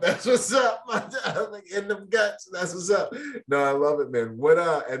 Yeah, that's what's up. Like in them guts. That's what's up. No, I love it, man. What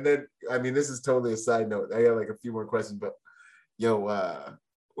and then this is totally a side note. I got like a few more questions, but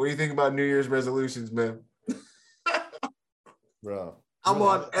what do you think about New Year's resolutions, man? Bro. I'm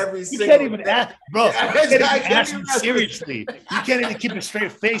on every single. You can't even ask, bro. You can't even ask me seriously. You can't even keep a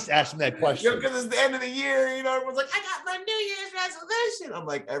straight face asking that question. Because it's the end of the year, everyone's like, I got my New Year's resolution. I'm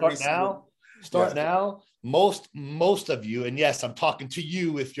like, Start now. Most of you, and yes, I'm talking to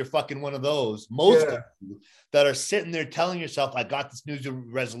you if you're fucking one of those. Most of you that are sitting there telling yourself, I got this New Year's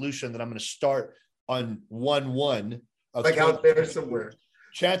resolution that I'm going to start on 1/1. Like out there somewhere.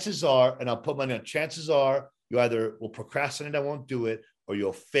 Chances are, and I'll put money on, chances are you either will procrastinate and won't do it, or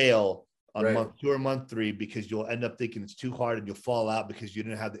you'll fail on month 2 or month 3 because you'll end up thinking it's too hard and you'll fall out because you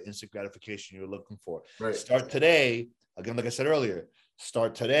didn't have the instant gratification you were looking for. Right. Start today. Again, like I said earlier,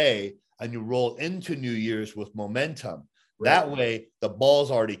 start today and you roll into New Year's with momentum. Right. That way, the ball's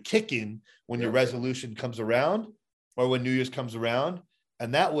already kicking when your resolution comes around or when New Year's comes around.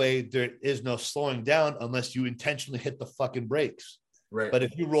 And that way, there is no slowing down unless you intentionally hit the fucking brakes. Right. But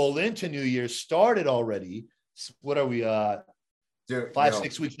if you roll into New Year's, started already, what are we,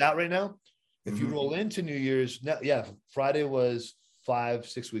 5-6 weeks out right now? If you roll into New Year's, Friday was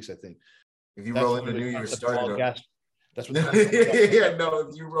 5-6 weeks, I think. If you roll into New Year's, started. That's what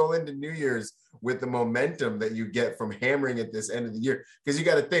if you roll into New Year's with the momentum that you get from hammering at this end of the year, because you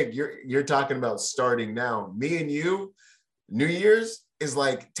got to think, you're talking about starting now. Me and you, New Year's is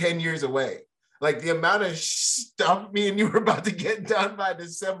like 10 years away. Like the amount of stuff me and you were about to get done by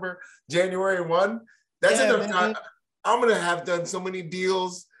January 1, that's enough time. I'm going to have done so many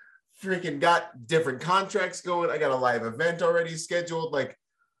deals, freaking got different contracts going. I got a live event already scheduled. Like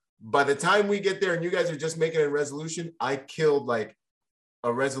by the time we get there and you guys are just making a resolution, I killed like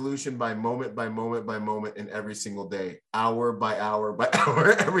a resolution by moment by moment by moment in every single day, hour by hour by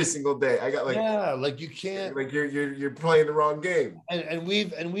hour, every single day. I got like, yeah, like you can't, like you're playing the wrong game. and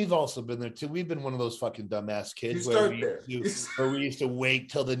we've also been there too. We've been one of those fucking dumbass You kids start there. where we used to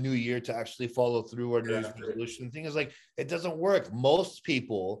wait till the new year to actually follow through our New Year's resolution. The thing is, like, it doesn't work. Most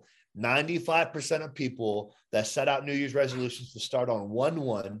people, 95% of people that set out New Year's resolutions to start on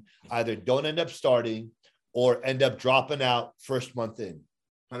 1/1 either don't end up starting or end up dropping out first month in.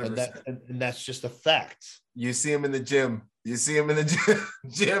 100%. And that's just a fact. You see him in the gym. You see him in the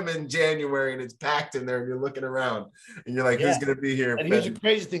gym in January, and it's packed in there, and you're looking around, and you're like, "Who's going to be here?" And here's the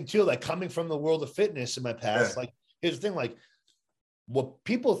crazy thing too: like, coming from the world of fitness in my past, like, here's the thing: like, what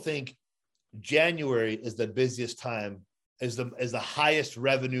people think January is the busiest time, is the highest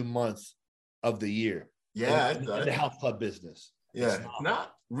revenue month of the year. Yeah, in the health club business. Yeah, it's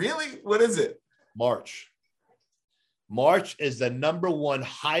not really. What is it? March. March is the #1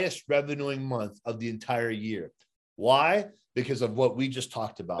 highest revenuing month of the entire year. Why? Because of what we just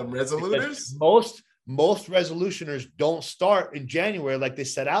talked about. The resoluters? Most resolutioners don't start in January like they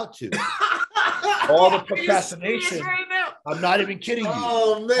set out to. All the procrastination. Right now? I'm not even kidding you.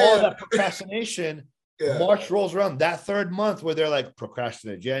 Oh, man. All that procrastination. Yeah. March rolls around, that third month where they're like,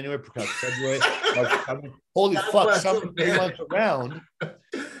 procrastinate January, procrastinate February. Holy fuck, something 3 months around.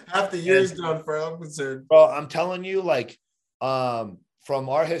 Half the year's done, for I'm concerned. Bro, I'm telling you, like, from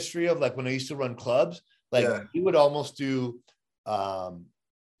our history of, like, when I used to run clubs, like, we would almost do,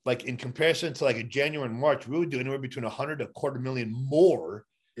 like, in comparison to like a January and March, we would do anywhere between 100 to 250,000 more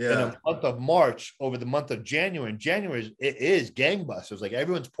in a month of March over the month of January. And January is gangbusters. Like,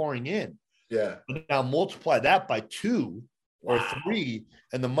 everyone's pouring in. Yeah. But now multiply that by 2 or 3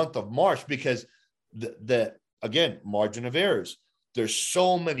 in the month of March, because the again, margin of errors. There's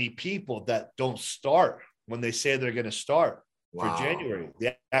so many people that don't start when they say they're going to start for January.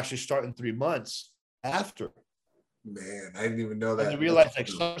 They actually start in 3 months after. Man, I didn't even know that. And they realize, like,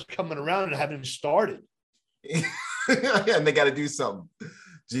 summer's coming around and haven't even started. And they got to do something.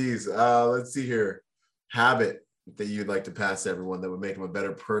 Jeez. Let's see here. Habit that you'd like to pass to everyone that would make them a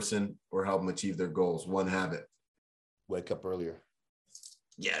better person or help them achieve their goals. One habit. Wake up earlier.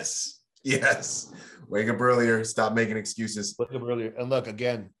 Yes. Wake up earlier. Stop making excuses. Wake up earlier. And look,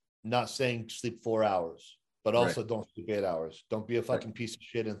 again, not saying sleep 4 hours, but also don't sleep 8 hours. Don't be a fucking piece of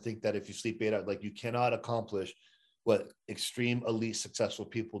shit and think that if you sleep 8 hours, like, you cannot accomplish what extreme elite successful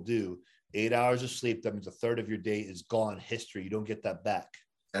people do. 8 hours of sleep, that means a third of your day is gone. History. You don't get that back.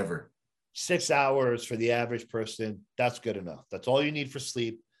 Ever. 6 hours for the average person, that's good enough. That's all you need for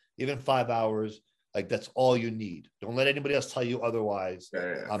sleep. Even 5 hours, like, that's all you need. Don't let anybody else tell you otherwise.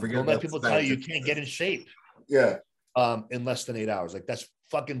 Don't let people tell you can't get in shape. In less than 8 hours. Like, that's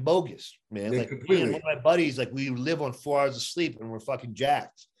fucking bogus, man. Like, me and one of my buddies, like, we live on 4 hours of sleep and we're fucking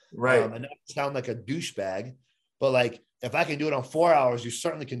jacked. And that sound like a douchebag, but, like, if I can do it on 4 hours, you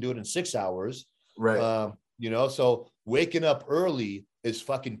certainly can do it in 6 hours. You know, so waking up early is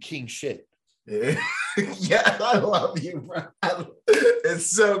fucking king shit. Yeah, I love you, bro.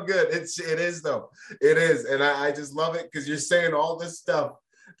 It's so good. It is though. It is. And I just love it because you're saying all this stuff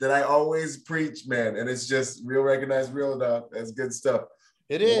that I always preach, man. And it's just real, recognized, real enough. That's good stuff.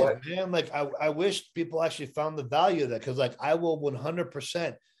 It is, man. Like, I wish people actually found the value of that, because, like, I will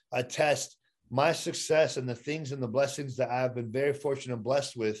 100% attest my success and the things and the blessings that I've been very fortunate and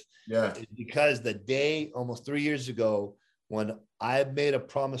blessed with. Is because the day almost 3 years ago, when I made a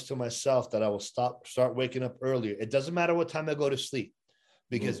promise to myself that I will start waking up earlier. It doesn't matter what time I go to sleep,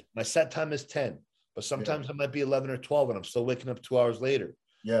 because my set time is 10, but sometimes it might be 11 or 12 and I'm still waking up 2 hours later.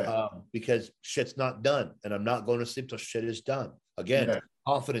 Because shit's not done and I'm not going to sleep till shit is done. Again,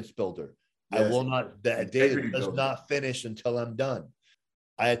 confidence builder. I will not, the day does not finish until I'm done.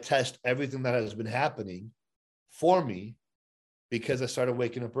 I attest everything that has been happening for me because I started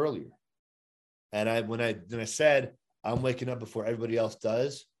waking up earlier. And when I said I'm waking up before everybody else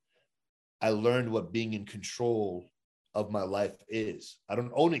does, I learned what being in control of my life is. I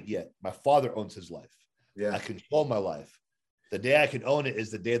don't own it yet. My father owns his life. I control my life. The day I can own it is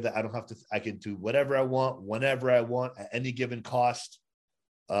the day that I don't have to, I can do whatever I want, whenever I want, at any given cost,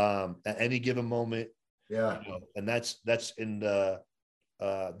 at any given moment. You know, and that's in the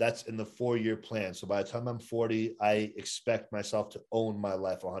 4-year plan. So by the time I'm 40, I expect myself to own my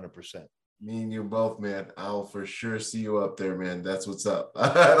life 100%. Me and you both, man. I'll for sure see you up there, man. That's what's up.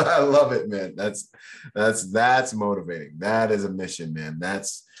 I love it, man. That's motivating. That is a mission, man.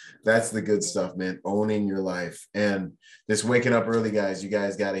 That's the good stuff, man. Owning your life. And this waking up early, guys, you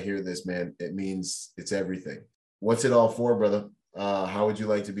guys got to hear this, man. It means it's everything. What's it all for, brother? How would you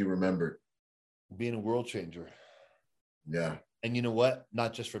like to be remembered? Being a world changer. Yeah. And you know what?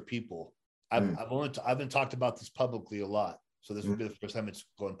 Not just for people. I've been talked about this publicly a lot. So this will be the first time it's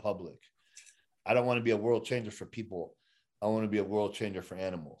going public. I don't want to be a world changer for people. I want to be a world changer for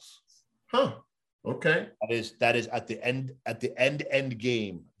animals. Huh. Okay. That is at the end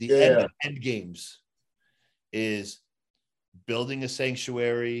game. End games is building a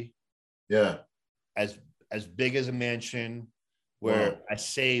sanctuary. Yeah. As big as a mansion where I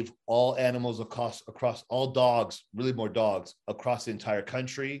save all animals across all dogs, really more dogs across the entire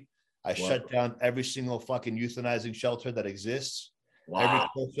country. I shut down every single fucking euthanizing shelter that exists. Every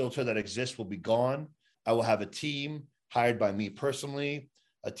shelter that exists will be gone. I will have a team hired by me personally,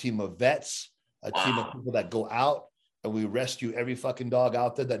 a team of vets, a team of people that go out and we rescue every fucking dog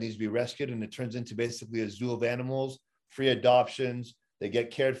out there that needs to be rescued. And it turns into basically a zoo of animals, free adoptions. They get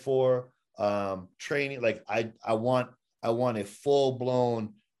cared for, training. Like I want a full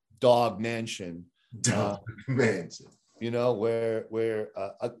blown dog mansion. Mansion. You know, where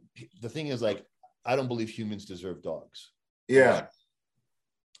the thing is, like, I don't believe humans deserve dogs. Yeah.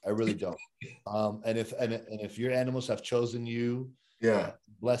 I really don't. And if your animals have chosen you,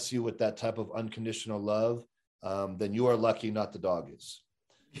 bless you with that type of unconditional love, then you are lucky, not the dog is.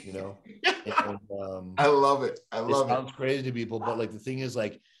 You know, and, I love it. It sounds crazy to people, but like the thing is,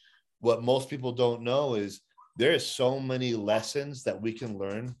 like, what most people don't know is there are so many lessons that we can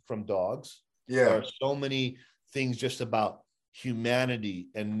learn from dogs. Yeah, there are so many things just about humanity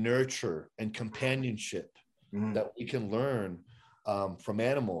and nurture and companionship that we can learn from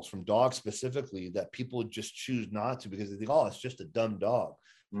animals, from dogs specifically, that people just choose not to because they think, oh, it's just a dumb dog.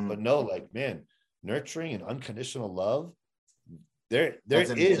 But no, like, man, nurturing and unconditional love, there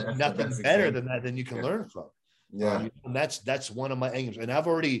is nothing better than that than you can learn from. And that's one of my aims. And I've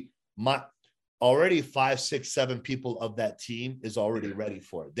already 5, 6, 7 people of that team is already ready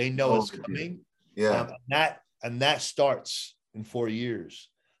for it. They know it's coming. And that starts in 4 years.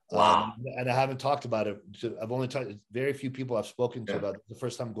 And I haven't talked about it. I've only talked, very few people I've spoken to about it. The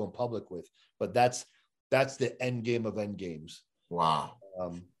first time I'm going public with, but that's the end game of end games. Wow.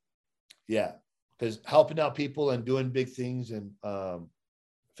 Because helping out people and doing big things and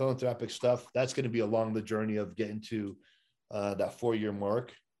philanthropic stuff, that's going to be along the journey of getting to that 4-year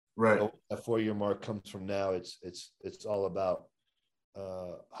mark. Right. So that 4-year mark comes from now. It's all about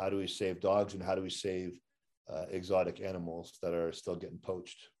how do we save dogs and how do we save exotic animals that are still getting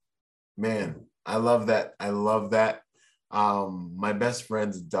poached. Man, I love that. My best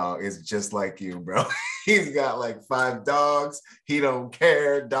friend's dog is just like you, bro. He's got like 5 dogs. He don't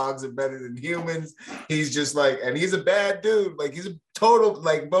care. Dogs are better than humans. He's just like, and he's a bad dude. Like, he's a total,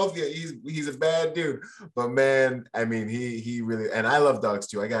 like, both. He's a bad dude. But man, I mean, he really, and I love dogs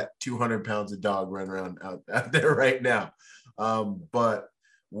too. I got 200 pounds of dog running around out there right now. But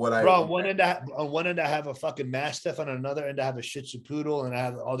what on one end I have a fucking mastiff, on another end I have a Shih Tzu poodle, and I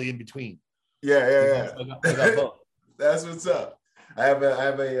have all the in between. Yeah. I got both. That's what's up. I have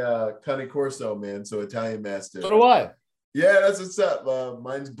a Cane Corso, man. So Italian mastiff. So do I. Yeah, that's what's up.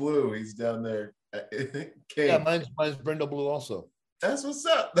 Mine's blue. He's down there. Yeah, mine's Brindle Blue also. That's what's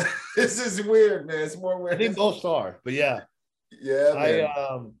up. This is weird, man. It's more weird. I think both are, but yeah,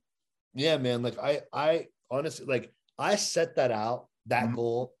 man. Man. Like I honestly, like, I set that out. That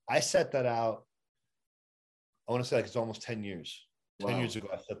goal, I set that out. I want to say, like, it's almost 10 years. 10 years ago,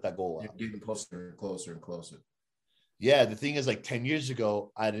 I set that goal out. You're getting closer and closer and closer. Yeah, the thing is, like, 10 years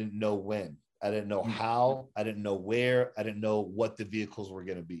ago, I didn't know when. I didn't know how. I didn't know where. I didn't know what the vehicles were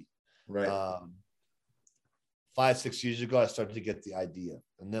going to be. Right. 5, 6 years ago, I started to get the idea.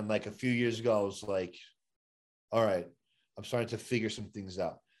 And then, like, a few years ago, I was like, all right, I'm starting to figure some things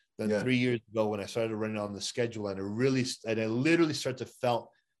out. Then 3 years ago, when I started running on the schedule, and I literally start to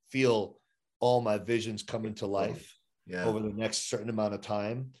feel all my visions come into life over the next certain amount of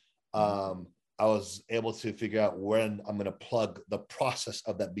time. I was able to figure out when I'm going to plug the process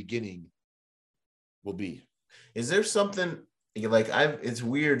of that beginning will be. Is there something like it's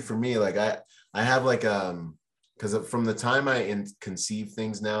weird for me. Like I have like, because from the time I conceive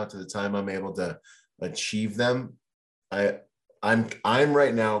things now to the time I'm able to achieve them, I'm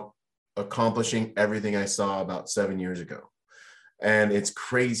right now accomplishing everything I saw about 7 years ago. And it's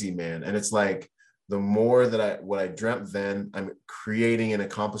crazy, man. And it's like, the more that what I dreamt then, I'm creating and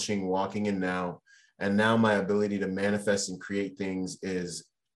accomplishing, walking in now. And now my ability to manifest and create things is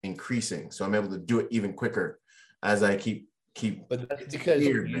increasing. So I'm able to do it even quicker as I keep. But that's because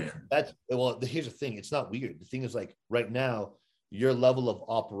weird, man. Here's the thing. It's not weird. The thing is, like, right now, your level of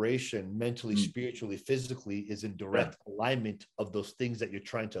operation mentally, spiritually, physically is in direct alignment of those things that you're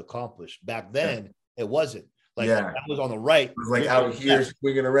trying to accomplish. Back then, it wasn't. Like, that was on the right. It was like out here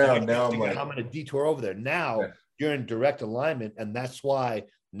swinging around. Now I'm like, I'm going to detour over there. Now you're in direct alignment. And that's why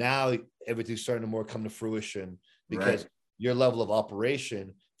now everything's starting to more come to fruition, because your level of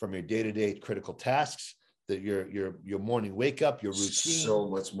operation from your day-to-day critical tasks, that your morning wake up, your routine, so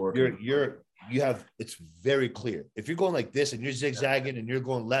much more. It's very clear. If you're going like this and you're zigzagging and you're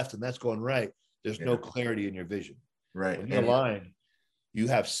going left and that's going right, there's no clarity in your vision. Right. When you're aligned, you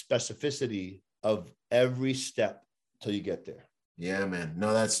have specificity of every step till you get there. Yeah, man.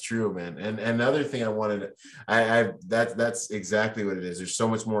 No, that's true, man. And another thing I wanted, that's exactly what it is. There's so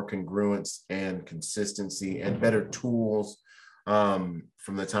much more congruence and consistency and better tools.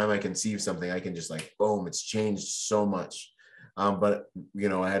 From the time I conceive something, I can just like, boom, it's changed so much. But you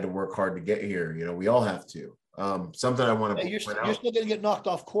know, I had to work hard to get here. You know, we all have to. Something I want to you're still going to get knocked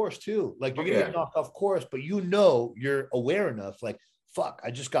off course too. Like you're going to get knocked off course, but you know, you're aware enough. Like, fuck,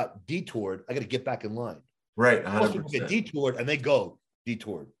 I just got detoured. I got to get back in line. Right. 100%. Most people get detoured and they go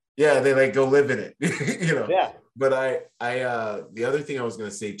detoured. Yeah, they like go live in it. You know. Yeah. But the other thing I was going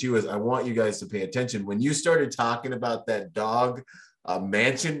to say too is I want you guys to pay attention when you started talking about that dog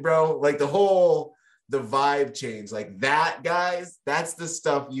mansion, bro. Like the vibe changed, like that, guys. That's the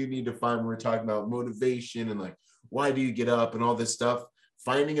stuff you need to find when we're talking about motivation and like why do you get up and all this stuff.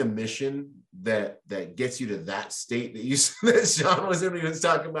 Finding a mission that gets you to that state that Sean was in when he was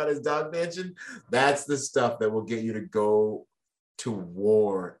talking about his dog mansion. That's the stuff that will get you to go to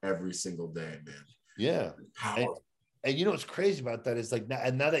war every single day, man. Yeah. And you know what's crazy about that is like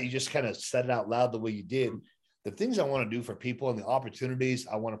now that you just kind of said it out loud the way you did, the things I want to do for people and the opportunities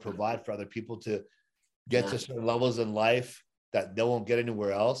I want to provide for other people to get to certain levels in life that they won't get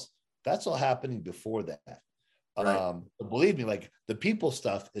anywhere else, that's all happening before that. Right. Believe me, like the people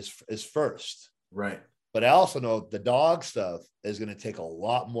stuff is first. Right. But I also know the dog stuff is going to take a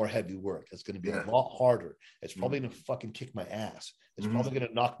lot more heavy work. It's going to be a lot harder. It's probably going to fucking kick my ass. It's probably going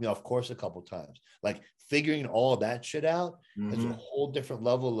to knock me off course a couple times. Like figuring all of that shit out is a whole different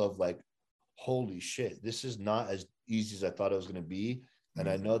level of like, holy shit, this is not as easy as I thought it was going to be. And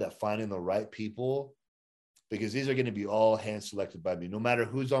I know that finding the right people, because these are going to be all hand selected by me, no matter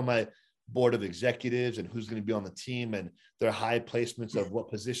who's on my board of executives and who's going to be on the team and their high placements of what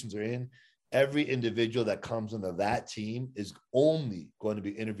positions are in. Every individual that comes into that team is only going to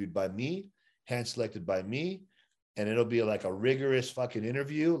be interviewed by me, hand selected by me. And it'll be like a rigorous fucking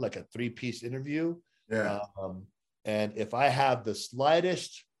interview, like a 3-piece interview. Yeah. And if I have the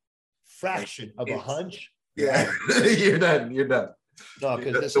slightest fraction of a hunch, you're done. No,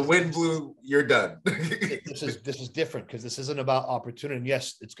 because the wind blew, you're done. this is different because this isn't about opportunity. And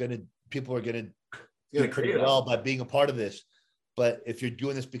yes, people are gonna do pretty well by being a part of this. But if you're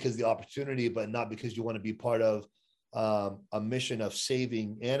doing this because of the opportunity, but not because you want to be part of a mission of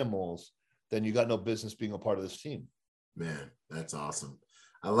saving animals, then you got no business being a part of this team. Man, that's awesome.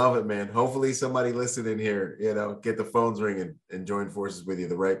 I love it, man. Hopefully somebody listening here, get the phones ringing and join forces with you,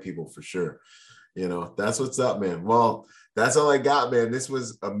 the right people for sure. That's what's up, man. Well, that's all I got, man. This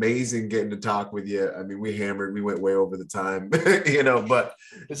was amazing getting to talk with you. I mean, we went way over the time, but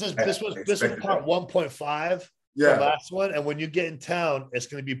this was part 1.5. Yeah. The last one. And when you get in town, it's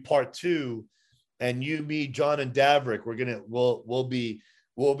going to be part 2. And you, me, John, and Davrick,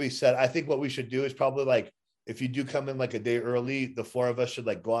 we'll be set. I think what we should do is probably like, if you do come in like a day early, the 4 of us should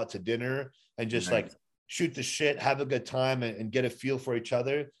like go out to dinner and just like shoot the shit, have a good time and get a feel for each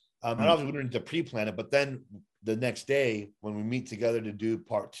other. And obviously we don't need to pre-plan it, but then the next day when we meet together to do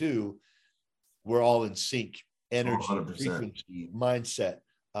part 2, we're all in sync, energy, 100%. Frequency, mindset,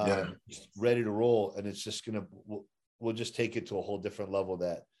 ready to roll. And it's just we'll just take it to a whole different level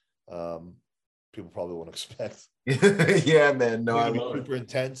that people probably won't expect. Yeah, man. No, I love super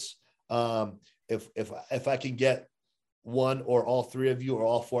intense. If I can get one or all 3 of you or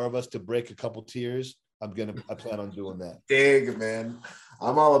all 4 of us to break a couple tears, I plan on doing that. Dig, man.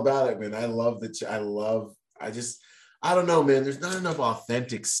 I'm all about it, man. I don't know, man. There's not enough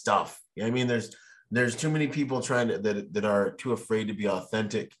authentic stuff. You know what I mean? There's too many people trying to that are too afraid to be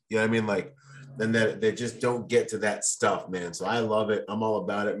authentic. You know what I mean? Like, and that they just don't get to that stuff, man. So I love it. I'm all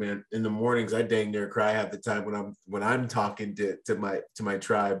about it, man. In the mornings, I dang near cry half the time when I'm talking to my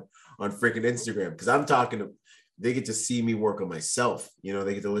tribe on freaking Instagram, because I'm talking to. They get to see me work on myself. They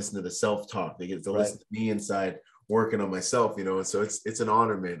get to listen to the self-talk. They get to listen to me inside working on myself, and so it's an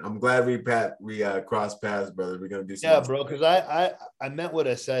honor, man. I'm glad we crossed paths, brother. We're going to do something. Yeah, bro, because I meant what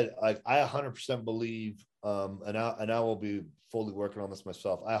I said. Like, I 100% believe, and I will be fully working on this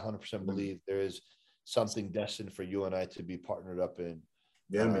myself. I 100% believe there is something destined for you and I to be partnered up in.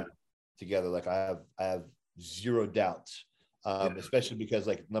 Yeah, man. Together. Like, I have zero doubts, especially because,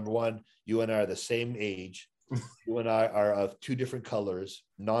 like, number one, you and I are the same age. You and I are of 2 different colors,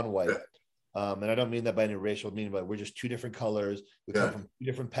 non-white. And I don't mean that by any racial meaning, but we're just two different colors. We come from two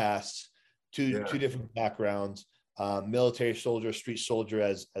different pasts, two different backgrounds. Military soldier, street soldier,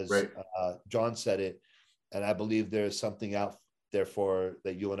 as John said it. And I believe there's something out there for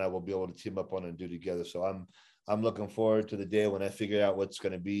that you and I will be able to team up on and do together. So I'm looking forward to the day when I figure out what's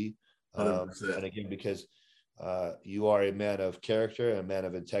going to be. And again, because you are a man of character, a man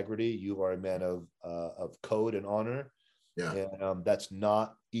of integrity. You are a man of code and honor. Yeah. And that's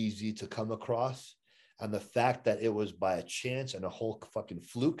not easy to come across. And the fact that it was by a chance and a whole fucking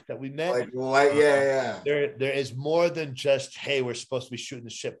fluke that we met. There is more than just, hey, we're supposed to be shooting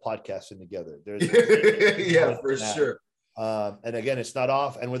the shit podcasting together. There's for sure. And again, it's not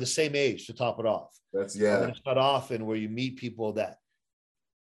off, and we're the same age to top it off. It's not often where you meet people that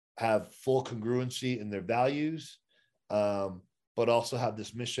have full congruency in their values, but also have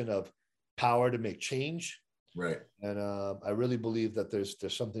this mission of power to make change. Right. And I really believe that there's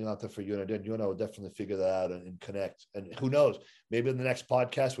something out there for you, and you and I will definitely figure that out and connect. And who knows, maybe in the next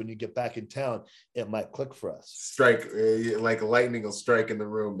podcast, when you get back in town, it might click for us. Strike, like lightning will strike in the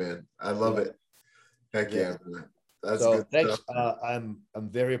room, man. I love it. Heck yeah. That's so good thanks. stuff. I'm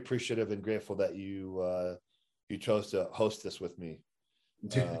very appreciative and grateful that you chose to host this with me.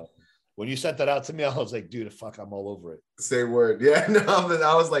 When you sent that out to me, I was like, dude, fuck, I'm all over it. Say word. Yeah, no,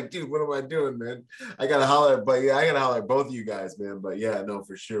 I was like, dude, what am I doing, man? I got to holler, but I got to holler at both of you guys, man. But yeah, no,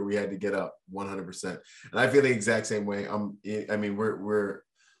 for sure. We had to get up 100%. And I feel the exact same way. We're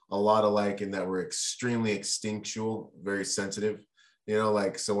a lot alike in that we're extremely instinctual, very sensitive,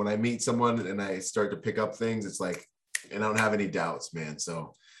 so when I meet someone and I start to pick up things, it's like, and I don't have any doubts, man.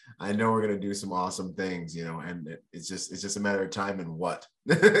 So I know we're going to do some awesome things, and it's just a matter of time and what,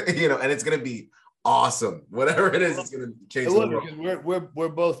 and it's going to be awesome. Whatever it is, it's going to change the world. Because we're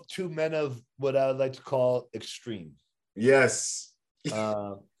both two men of what I would like to call extreme. Yes.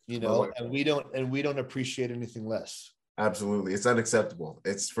 And we don't appreciate anything less. Absolutely. It's unacceptable.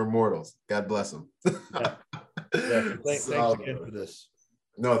 It's for mortals. God bless them. Thanks again for this.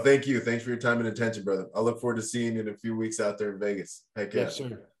 No, thank you. Thanks for your time and attention, brother. I look forward to seeing you in a few weeks out there in Vegas. Heck yeah. Yes,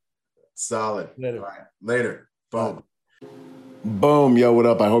 sir. Solid. Later. All right. Later. Boom. Boom. Yo, what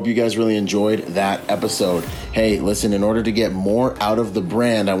up? I hope you guys really enjoyed that episode. Hey, listen, in order to get more out of the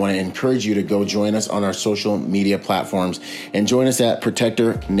brand, I want to encourage you to go join us on our social media platforms and join us at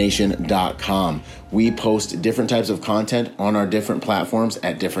protectornation.com. We post different types of content on our different platforms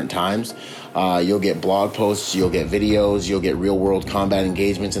at different times. You'll get blog posts, you'll get videos, you'll get real world combat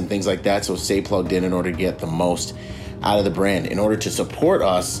engagements and things like that. So stay plugged in order to get the most out of the brand. In order to support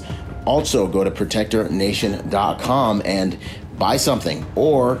us, also go to protectornation.com and buy something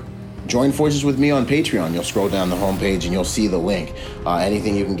or join forces with me on Patreon. You'll scroll down the homepage and you'll see the link.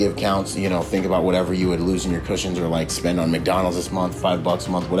 Anything you can give counts. Think about whatever you would lose in your cushions or like spend on McDonald's this month, $5 a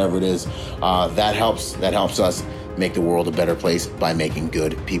month, whatever it is. That helps us make the world a better place by making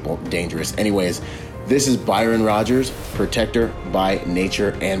good people dangerous. Anyways, this is Byron Rogers, protector by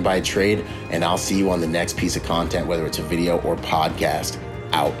nature and by trade, and I'll see you on the next piece of content, whether it's a video or podcast.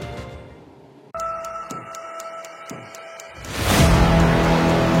 Out.